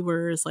as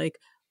viewers, like,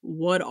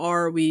 what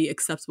are we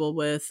acceptable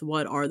with?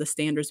 What are the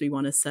standards we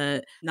want to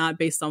set? Not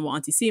based on what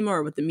Auntie Seema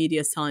or what the media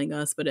is telling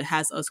us, but it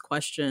has us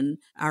question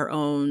our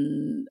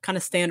own kind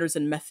of standards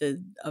and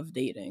method of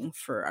dating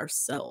for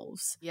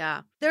ourselves.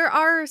 Yeah. There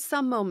are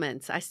some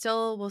moments. I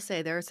still will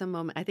say there are some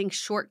moments. I think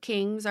short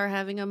kings are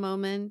having a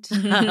moment.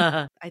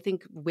 I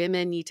think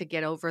women need to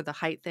get over the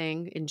height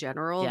thing in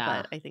general,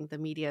 but I think the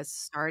media is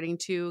starting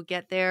to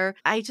get there.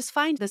 I just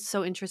find this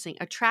so interesting.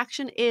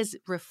 Attraction is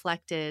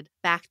reflected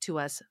back to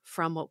us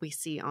from what we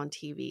see on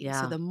TV.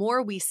 Yeah. So the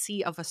more we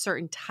see of a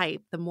certain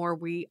type, the more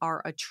we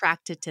are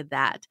attracted to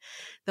that.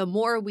 The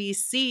more we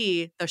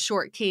see the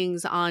short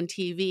kings on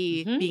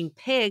TV being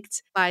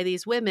picked by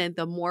these women,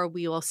 the more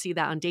we will see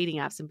that on dating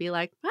apps and be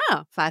like,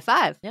 oh,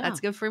 5'5",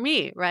 that's good for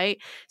me, right?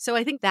 So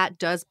I think that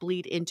does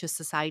bleed into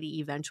society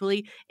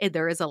eventually. If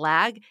there is a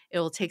lag, it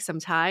will take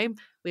some time.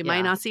 We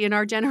might not see in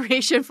our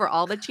generation for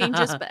all the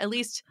changes, but at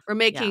least we're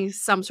making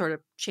some sort of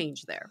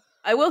change there.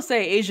 I will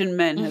say Asian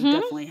men have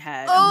definitely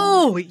had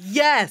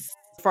yes,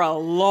 for a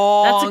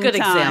long time. That's a good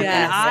example.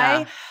 And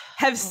I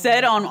have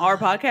said on our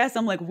podcast,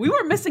 I'm like, we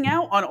were missing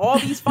out on all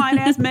these fine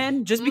ass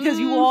men just because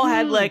you all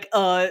had like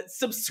a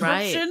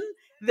subscription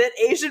that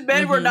Asian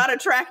men were not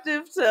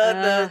attractive to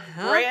the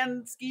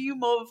grand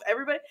scheme of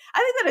everybody. I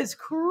think that is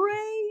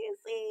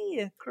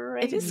crazy.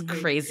 It is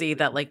crazy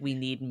that like we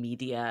need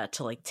media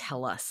to like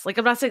tell us. Like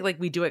I'm not saying like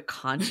we do it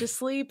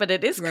consciously, but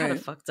it is kind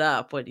of fucked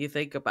up when you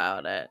think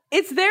about it.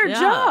 It's their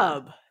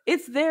job.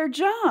 It's their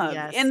job.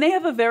 Yes. And they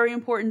have a very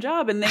important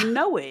job and they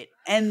know it.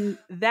 And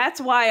that's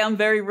why I'm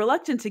very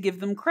reluctant to give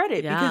them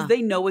credit because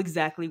they know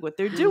exactly what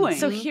they're doing.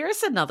 So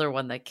here's another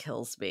one that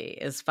kills me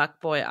is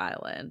Fuckboy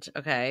Island.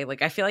 Okay.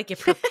 Like I feel like it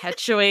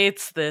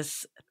perpetuates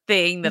this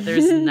thing that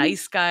there's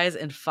nice guys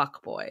and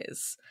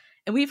fuckboys.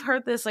 And we've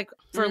heard this like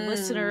for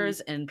listeners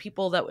and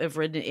people that have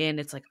written in,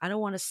 it's like, I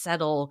don't want to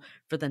settle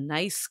for the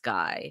nice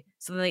guy.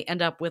 So then they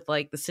end up with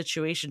like the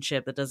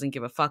situationship that doesn't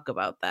give a fuck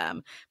about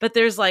them. But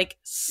there's like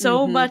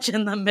so much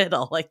in the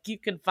middle. Like you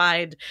can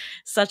find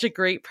such a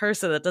great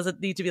person that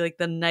doesn't need to be like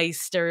the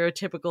nice,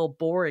 stereotypical,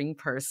 boring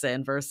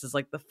person versus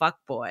like the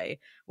fuckboy.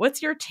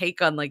 What's your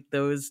take on like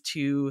those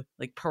two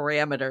like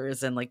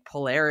parameters and like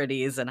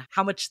polarities and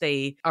how much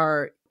they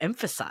are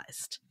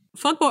emphasized?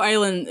 Fuckboy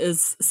Island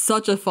is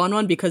such a fun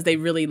one because they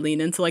really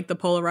lean into like the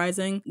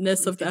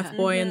polarizingness of the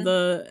F-boy and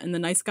the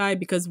nice guy,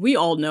 because we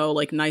all know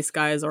like nice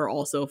guys are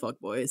also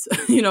fuckboys.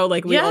 You know,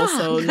 like we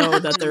also know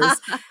that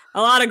there's a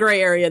lot of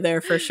gray area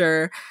there for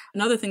sure.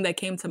 Another thing that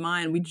came to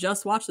mind, we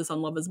just watched this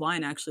on Love is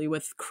Blind actually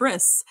with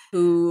Chris,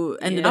 who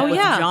ended up with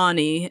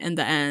Johnny in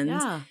the end.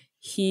 Yeah.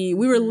 We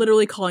were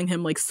literally calling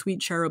him like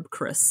Sweet Cherub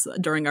Chris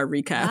during our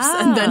recaps.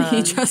 And then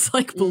he just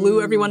like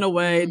blew everyone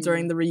away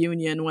during the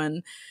reunion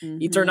when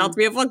he turned out to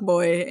be a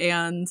fuckboy.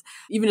 And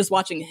even just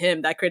watching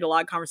him, that created a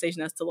lot of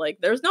conversation as to like,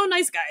 there's no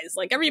nice guys.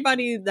 Like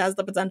everybody has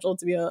the potential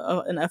to be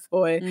an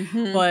F-boy.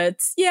 But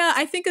yeah,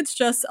 I think it's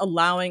just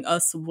allowing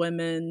us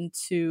women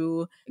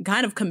to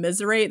kind of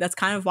commiserate. That's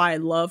kind of why I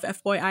love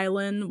F-Boy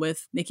Island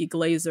with Nikki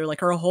Glaser.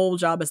 Like her whole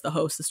job as the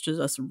host is to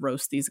just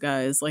roast these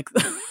guys like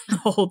the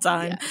whole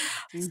time.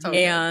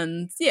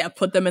 And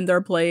put them in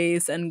their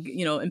place and,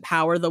 you know,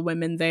 empower the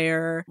women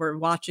there. We're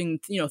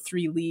watching, you know,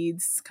 three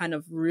leads kind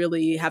of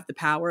really have the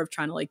power of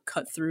trying to like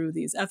cut through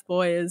these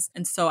F-boys.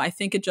 And so I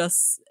think it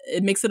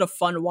makes it a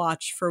fun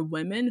watch for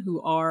women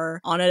who are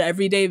on an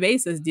everyday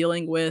basis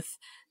dealing with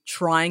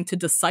trying to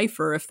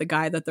decipher if the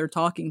guy that they're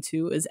talking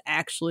to is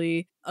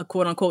actually a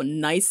quote unquote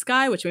nice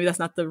guy, which maybe that's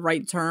not the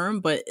right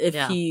term, but if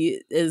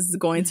he is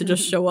going to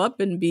just show up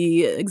and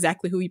be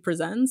exactly who he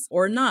presents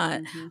or not.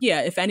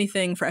 Yeah, if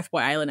anything for F-Boy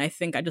Island, I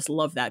think I just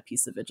love that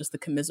piece of it, just the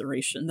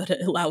commiseration that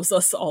it allows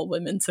us all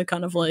women to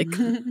kind of like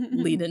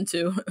lead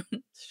into.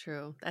 It's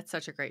true. That's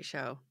such a great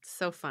show.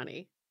 So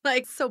funny.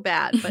 Like so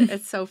bad, but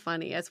it's so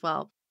funny as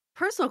well.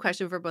 Personal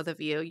question for both of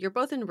you. You're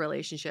both in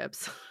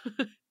relationships.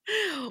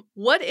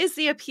 What is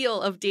the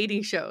appeal of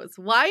dating shows?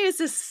 Why is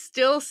this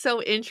still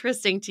so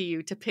interesting to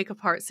you to pick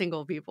apart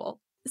single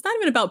people? It's not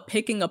even about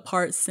picking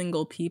apart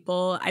single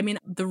people. I mean,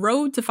 the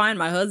road to find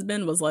my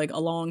husband was like a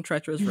long,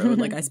 treacherous road.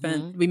 Like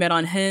we met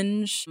on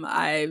Hinge.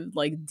 I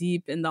like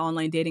deep in the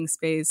online dating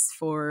space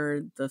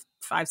for the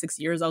 5-6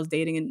 years I was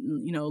dating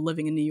and,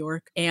 living in New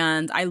York.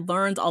 And I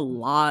learned a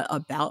lot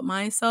about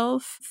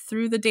myself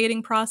through the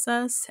dating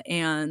process.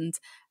 And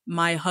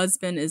my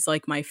husband is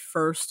like my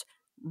first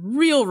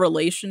real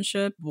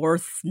relationship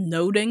worth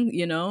noting,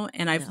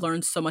 and I've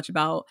learned so much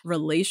about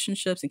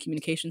relationships and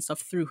communication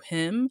stuff through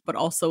him, but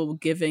also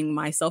giving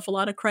myself a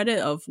lot of credit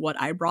of what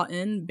I brought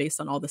in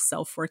based on all the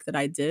self-work that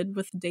I did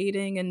with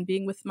dating and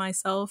being with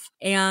myself.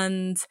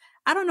 And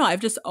I don't know, I've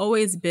just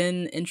always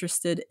been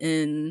interested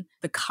in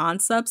the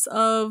concepts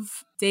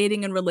of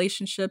dating and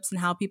relationships and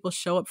how people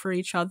show up for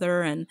each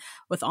other. And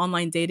with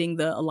online dating,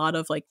 a lot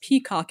of like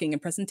peacocking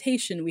and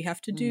presentation we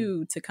have to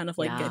do to kind of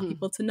like get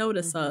people to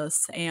notice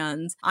us.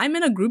 And I'm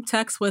in a group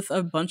text with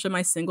a bunch of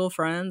my single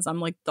friends. I'm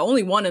like the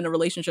only one in a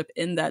relationship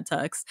in that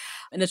text.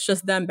 And it's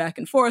just them back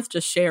and forth,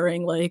 just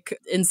sharing like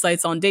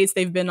insights on dates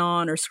they've been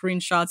on or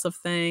screenshots of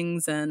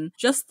things. And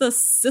just the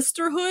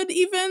sisterhood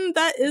even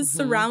that is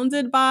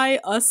surrounded by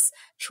us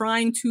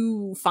trying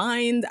to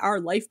find our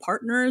life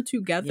partner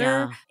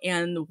together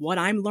and what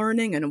I'm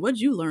learning and what'd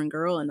you learn,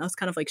 girl, and us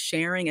kind of like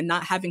sharing and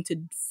not having to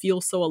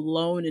feel so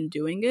alone in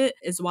doing it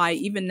is why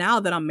even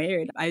now that I'm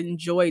married, I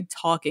enjoy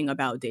talking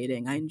about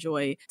dating. I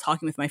enjoy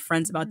talking with my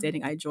friends about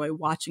dating. I enjoy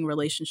watching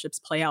relationships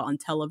play out on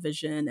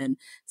television and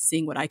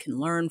seeing what I can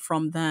learn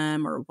from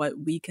them or what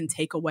we can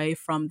take away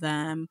from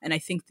them. And I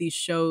think these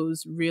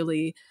shows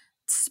really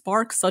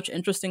spark such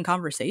interesting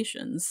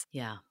conversations.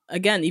 Yeah.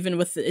 Again, even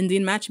with the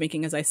Indian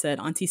matchmaking, as I said,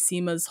 Auntie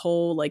Seema's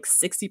whole like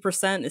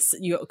 60% is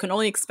you can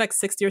only expect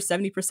 60 or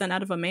 70%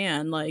 out of a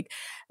man. Like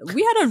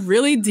we had a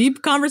really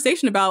deep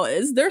conversation about,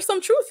 is there some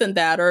truth in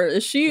that? Or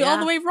is she all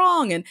the way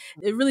wrong? And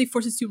it really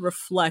forces you to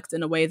reflect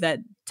in a way that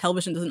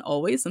television doesn't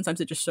always. Sometimes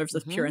it just serves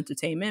as pure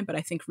entertainment. But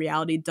I think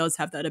reality does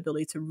have that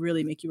ability to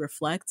really make you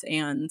reflect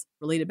and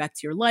relate it back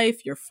to your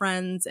life, your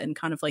friends, and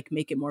kind of like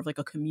make it more of like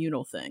a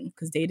communal thing.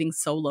 Because dating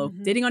solo,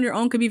 dating on your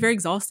own could be very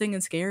exhausting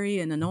and scary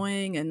and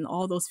annoying and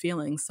all those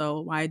feelings.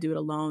 So why do it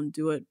alone?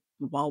 Do it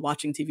while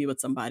watching TV with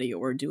somebody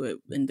or do it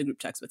in the group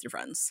text with your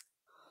friends.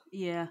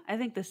 Yeah, I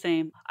think the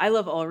same. I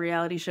love all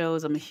reality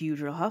shows. I'm a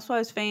huge Real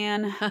Housewives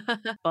fan,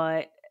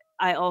 but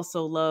I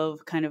also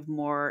love kind of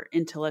more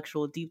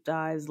intellectual deep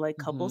dives like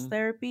couples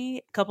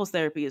therapy. Couples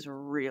therapy is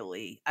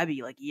really, I'd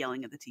be like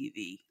yelling at the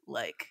TV,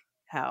 like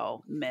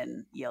how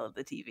men yell at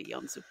the TV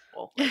on Super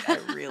Bowl. Like I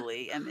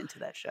really am into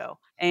that show.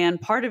 And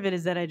part of it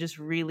is that I just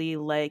really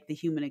like the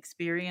human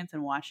experience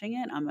and watching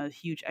it. I'm a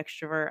huge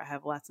extrovert. I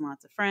have lots and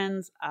lots of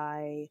friends.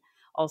 I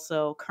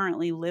also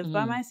currently live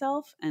by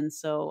myself. And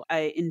so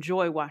I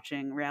enjoy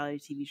watching reality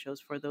TV shows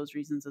for those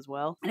reasons as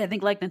well. And I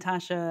think like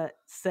Natasha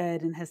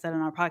said and has said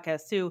on our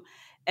podcast too,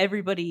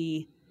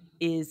 everybody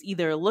is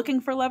either looking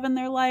for love in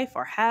their life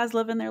or has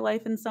love in their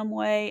life in some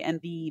way. And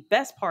the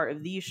best part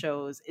of these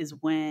shows is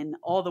when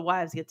all the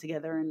wives get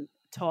together and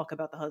talk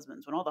about the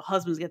husbands, when all the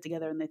husbands get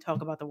together and they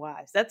talk about the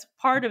wives. That's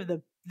part of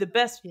the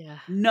best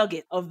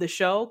nugget of the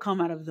show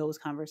come out of those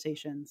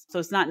conversations. So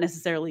it's not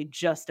necessarily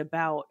just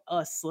about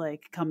us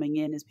like coming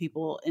in as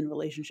people in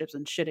relationships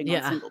and shitting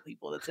on single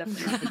people. That's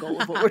definitely not the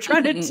goal of what we're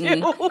trying to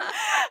do.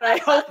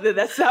 I hope that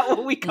that's not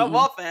what we come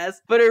off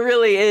as, but it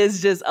really is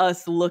just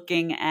us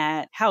looking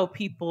at how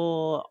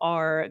people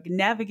are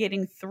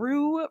navigating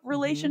through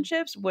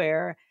relationships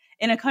where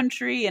in a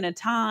country, in a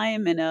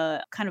time, in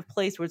a kind of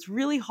place where it's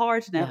really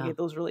hard to navigate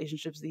those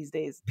relationships these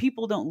days.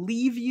 People don't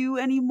leave you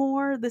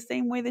anymore the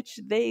same way that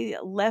they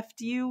left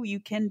you.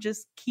 You can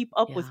just keep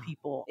up with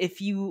people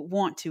if you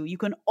want to. You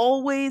can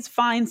always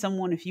find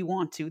someone if you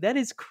want to. That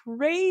is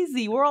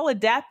crazy. We're all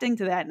adapting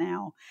to that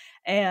now.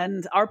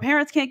 And our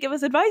parents can't give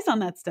us advice on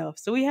that stuff.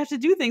 So we have to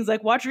do things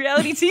like watch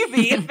reality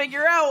TV and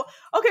figure out,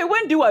 okay,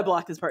 when do I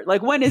block this part?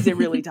 Like, when is it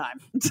really time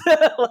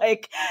to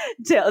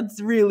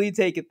really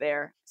take it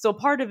there? So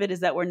part of it is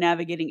that we're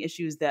navigating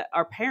issues that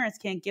our parents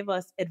can't give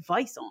us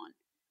advice on.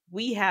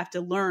 We have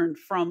to learn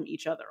from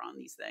each other on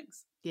these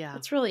things. Yeah.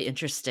 It's really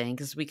interesting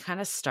because we kind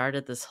of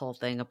started this whole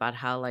thing about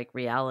how like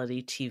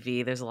reality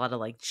TV, there's a lot of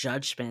like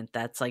judgment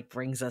that's like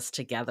brings us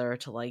together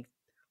to like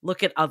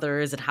look at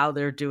others and how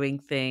they're doing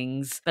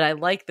things. But I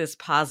like this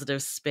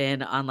positive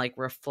spin on like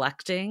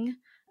reflecting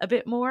a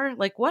bit more.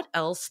 Like what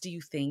else do you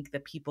think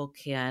that people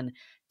can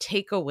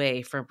take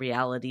away from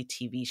reality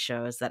TV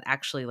shows that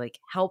actually like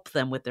help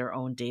them with their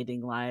own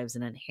dating lives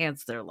and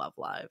enhance their love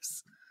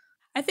lives?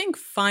 I think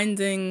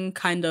finding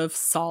kind of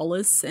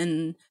solace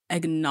in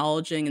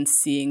acknowledging and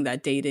seeing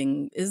that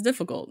dating is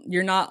difficult.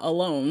 You're not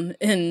alone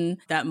in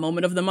that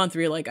moment of the month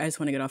where you're like, I just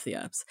want to get off the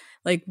apps.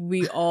 Like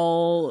we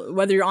all,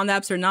 whether you're on the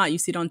apps or not, you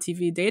see it on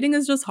TV. Dating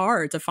is just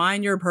hard to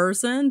find your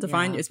person, to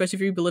find, especially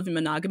if you believe in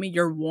monogamy,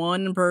 you're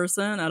one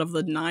person out of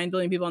the 9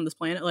 billion people on this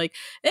planet. Like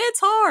it's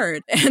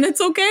hard. And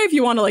it's okay if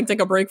you want to like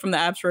take a break from the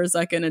apps for a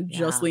second and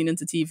just lean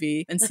into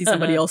TV and see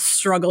somebody else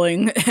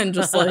struggling and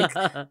just like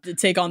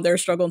take on their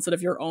struggle instead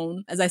of your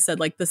own. As I said,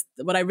 like this,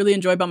 what I really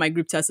enjoy about my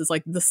group test is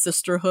like the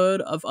sisterhood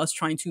victimhood of us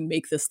trying to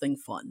make this thing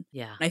fun.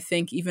 Yeah. And I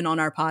think even on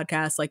our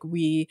podcast, like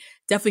we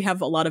definitely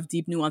have a lot of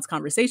deep, nuanced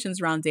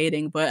conversations around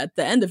dating, but at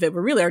the end of it,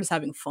 we really are just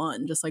having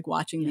fun, just like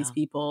watching these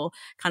people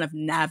kind of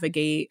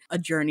navigate a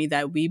journey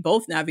that we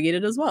both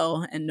navigated as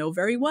well and know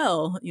very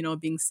well, you know,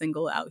 being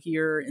single out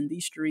here in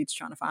these streets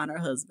trying to find our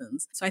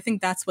husbands. So I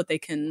think that's what they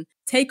can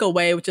take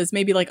away, which is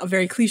maybe like a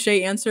very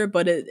cliche answer,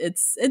 but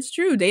it's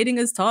true. Dating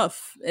is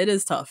tough. It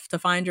is tough to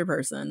find your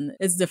person.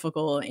 It's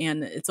difficult,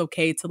 and it's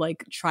okay to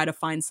like try to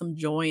find some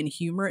joy and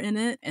humor in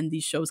it. And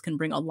these shows can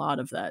bring a lot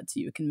of that to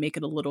you. It can make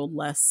it a little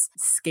less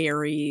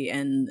scary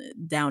and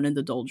down in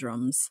the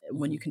doldrums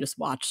when you can just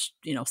watch,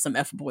 you know, some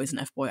F-boys and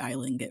F-boy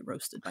Island get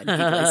roasted by Nikki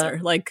Glaser.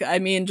 Like, I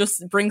mean,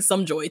 just bring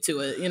some joy to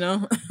it, you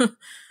know?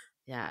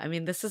 Yeah, I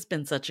mean, this has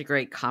been such a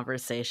great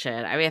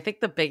conversation. I mean, I think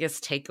the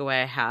biggest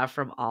takeaway I have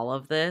from all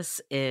of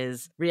this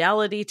is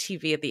reality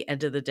TV at the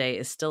end of the day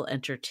is still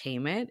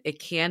entertainment. It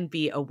can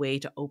be a way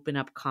to open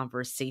up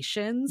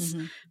conversations,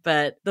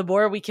 but the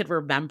more we can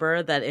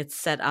remember that it's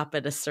set up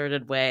in a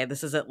certain way,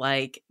 this isn't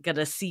like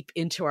gonna seep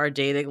into our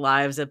dating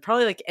lives, and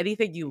probably like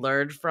anything you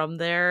learned from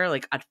there,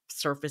 like at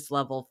surface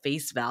level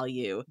face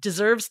value,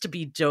 deserves to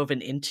be dove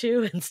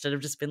into instead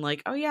of just being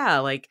like, oh yeah,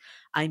 like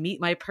I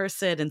meet my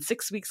person and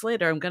 6 weeks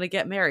later I'm going to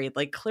get married.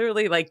 Like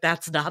clearly like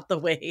that's not the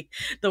way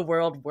the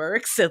world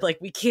works. And like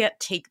we can't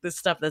take this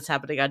stuff that's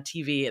happening on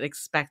TV and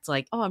expect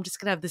like, oh, I'm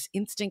just going to have this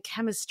instant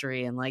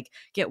chemistry and like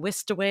get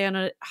whisked away on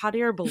a hot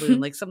air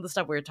balloon. Like some of the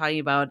stuff we were talking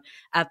about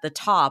at the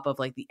top of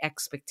like the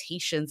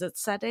expectations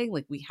it's setting.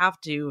 Like we have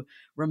to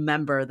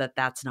remember that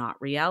that's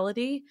not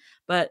reality.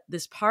 But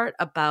this part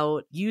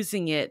about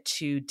using it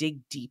to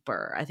dig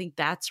deeper, I think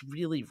that's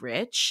really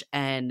rich.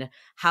 And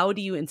how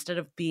do you, instead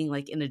of being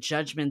like in a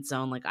judgment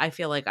zone, like I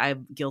feel like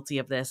I'm guilty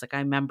of this. Like I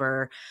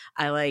remember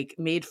I like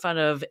made fun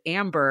of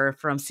Amber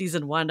from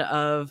season 1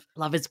 of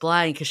Love is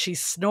Blind because she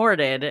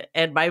snorted,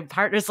 and my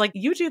partner's like,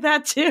 you do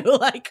that too.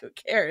 Like who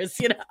cares,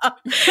 you know?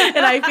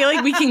 And I feel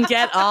like we can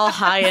get all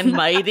high and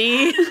mighty,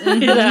 you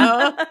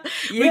know?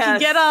 We can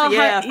get all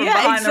high.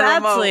 Yeah,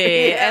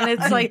 exactly. And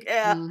it's like,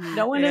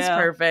 no one is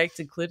perfect,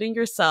 including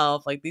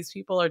yourself. Like these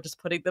people are just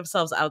putting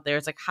themselves out there.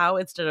 It's like, how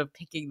instead of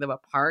picking them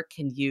apart,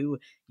 can you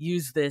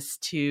use this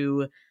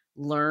to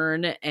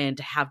learn and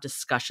to have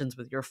discussions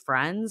with your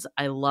friends?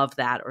 I love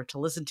that. Or to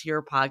listen to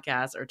your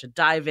podcast or to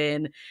dive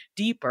in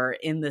deeper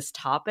in this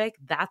topic.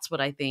 That's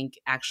what I think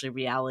actually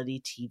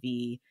reality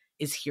TV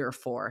is here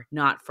for,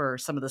 not for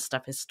some of the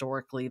stuff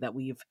historically that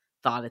we've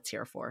thought it's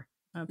here for.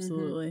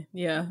 Absolutely.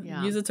 Yeah.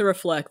 Use it to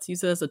reflect.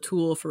 Use it as a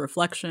tool for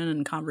reflection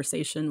and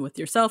conversation with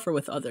yourself or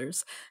with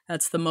others.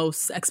 That's the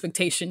most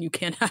expectation you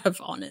can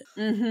have on it.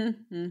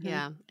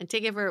 Yeah. And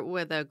take it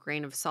with a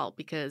grain of salt,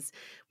 because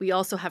we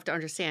also have to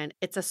understand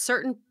it's a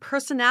certain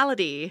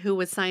personality who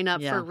would sign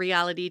up for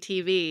reality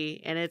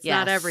TV, and it's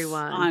not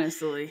everyone.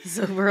 Honestly.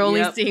 So we're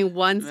only seeing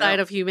one side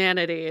of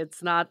humanity.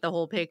 It's not the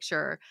whole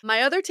picture.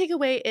 My other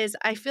takeaway is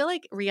I feel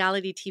like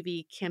reality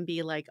TV can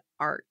be like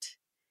art.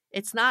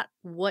 It's not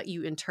what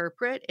you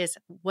interpret, it's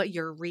what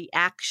your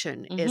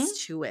reaction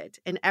is to it.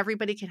 And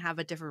everybody can have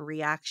a different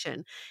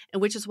reaction.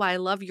 And which is why I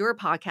love your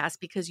podcast,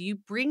 because you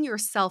bring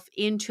yourself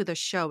into the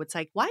show. It's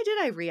like, why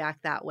did I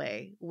react that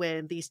way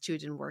when these two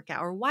didn't work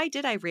out? Or why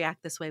did I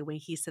react this way when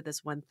he said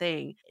this one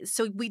thing?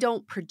 So we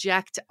don't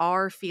project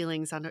our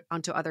feelings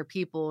onto other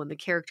people and the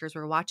characters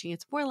we're watching.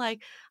 It's more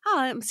like, oh,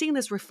 I'm seeing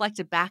this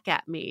reflected back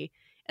at me.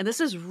 And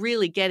this is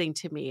really getting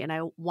to me, and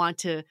I want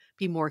to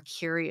be more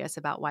curious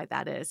about why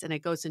that is. And it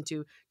goes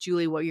into,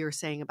 Julie, what you were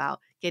saying about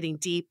getting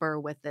deeper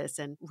with this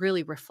and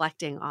really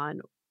reflecting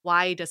on,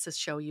 why does this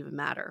show even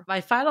matter?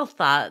 My final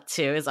thought,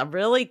 too, is I'm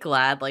really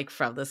glad, like,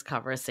 from this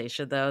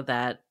conversation, though,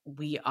 that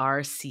we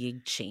are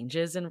seeing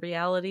changes in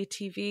reality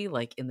TV,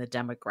 like in the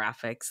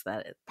demographics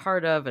that it's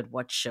part of and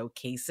what's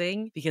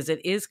showcasing, because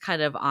it is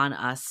kind of on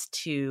us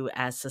to,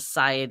 as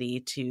society,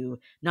 to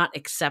not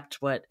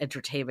accept what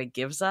entertainment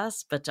gives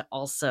us, but to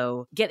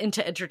also get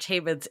into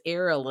entertainment's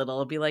ear a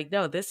little and be like,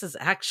 no, this is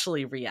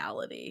actually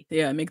reality.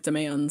 Yeah, make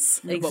demands.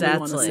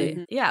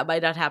 Exactly. Yeah, it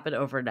might not happen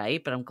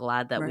overnight, but I'm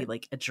glad that we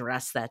like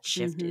address that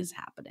shift is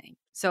happening.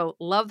 So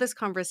love this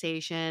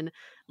conversation.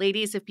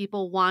 Ladies, if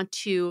people want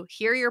to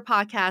hear your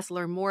podcast,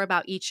 learn more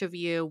about each of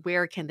you,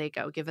 where can they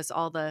go? Give us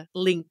all the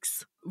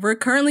links. We're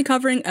currently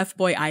covering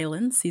F-Boy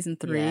Island season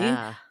 3.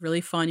 Yeah. Really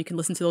fun. You can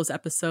listen to those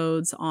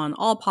episodes on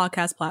all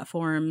podcast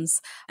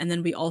platforms. And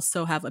then we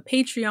also have a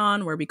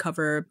Patreon where we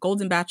cover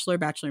Golden Bachelor,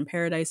 Bachelor in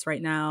Paradise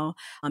right now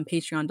on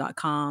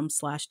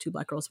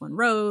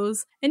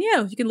patreon.com/2blackgirls1rose. And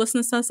yeah, you can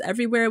listen to us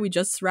everywhere. We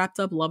just wrapped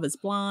up Love is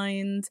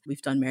Blind.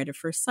 We've done Married at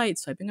First Sight,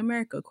 Swiping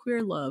America,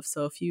 Queer Love.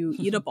 So if you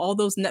eat up all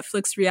those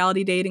Netflix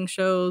reality dating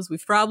shows,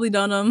 we've probably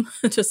done them.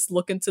 Just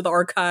look into the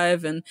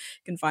archive and you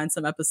can find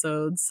some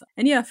episodes.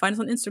 And yeah, find us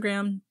on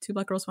Instagram,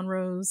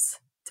 2blackgirls1rose,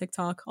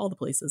 TikTok, all the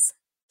places.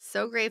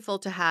 So grateful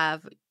to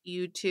have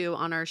you two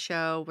on our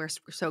show. We're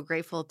so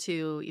grateful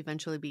to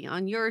eventually be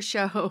on your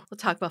show. We'll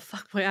talk about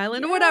Fuckboy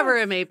Island or whatever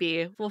it may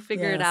be. We'll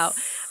figure it out.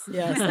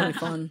 Yes, that'll be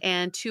fun.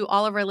 And to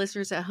all of our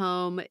listeners at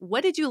home,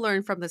 what did you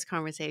learn from this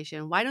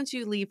conversation? Why don't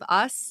you leave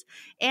us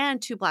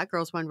and Two Black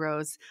Girls, One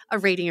Rose a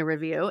rating and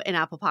review in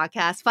Apple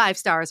Podcasts, 5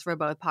 stars for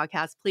both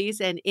podcasts,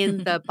 please. And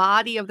in the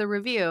body of the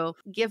review,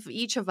 give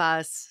each of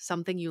us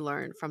something you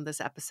learned from this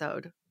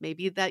episode.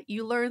 Maybe that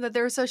you learned that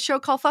there's a show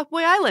called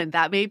Fuckboy Island.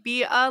 That may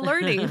be a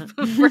learning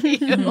for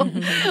you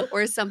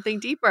or something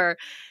deeper.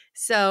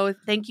 So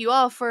thank you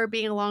all for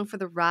being along for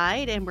the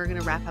ride. And we're going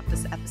to wrap up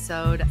this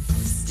episode.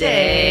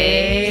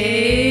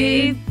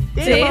 Stay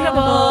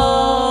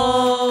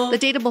Dateable. The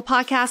Dateable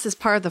Podcast is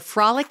part of the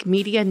Frolic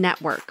Media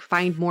Network.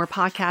 Find more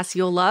podcasts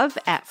you'll love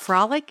at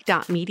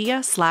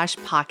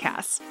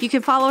frolic.media/podcasts. You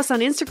can follow us on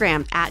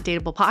Instagram at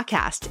Dateable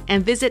Podcast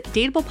and visit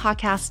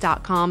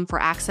dateablepodcast.com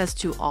for access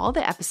to all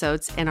the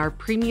episodes and our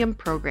premium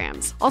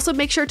programs. Also,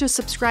 make sure to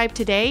subscribe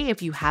today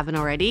if you haven't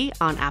already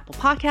on Apple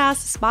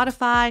Podcasts,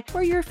 Spotify,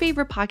 or your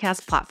favorite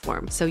podcast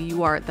platform so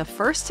you are the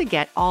first to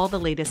get all the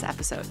latest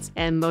episodes.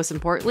 And most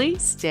importantly,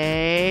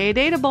 stay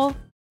dateable.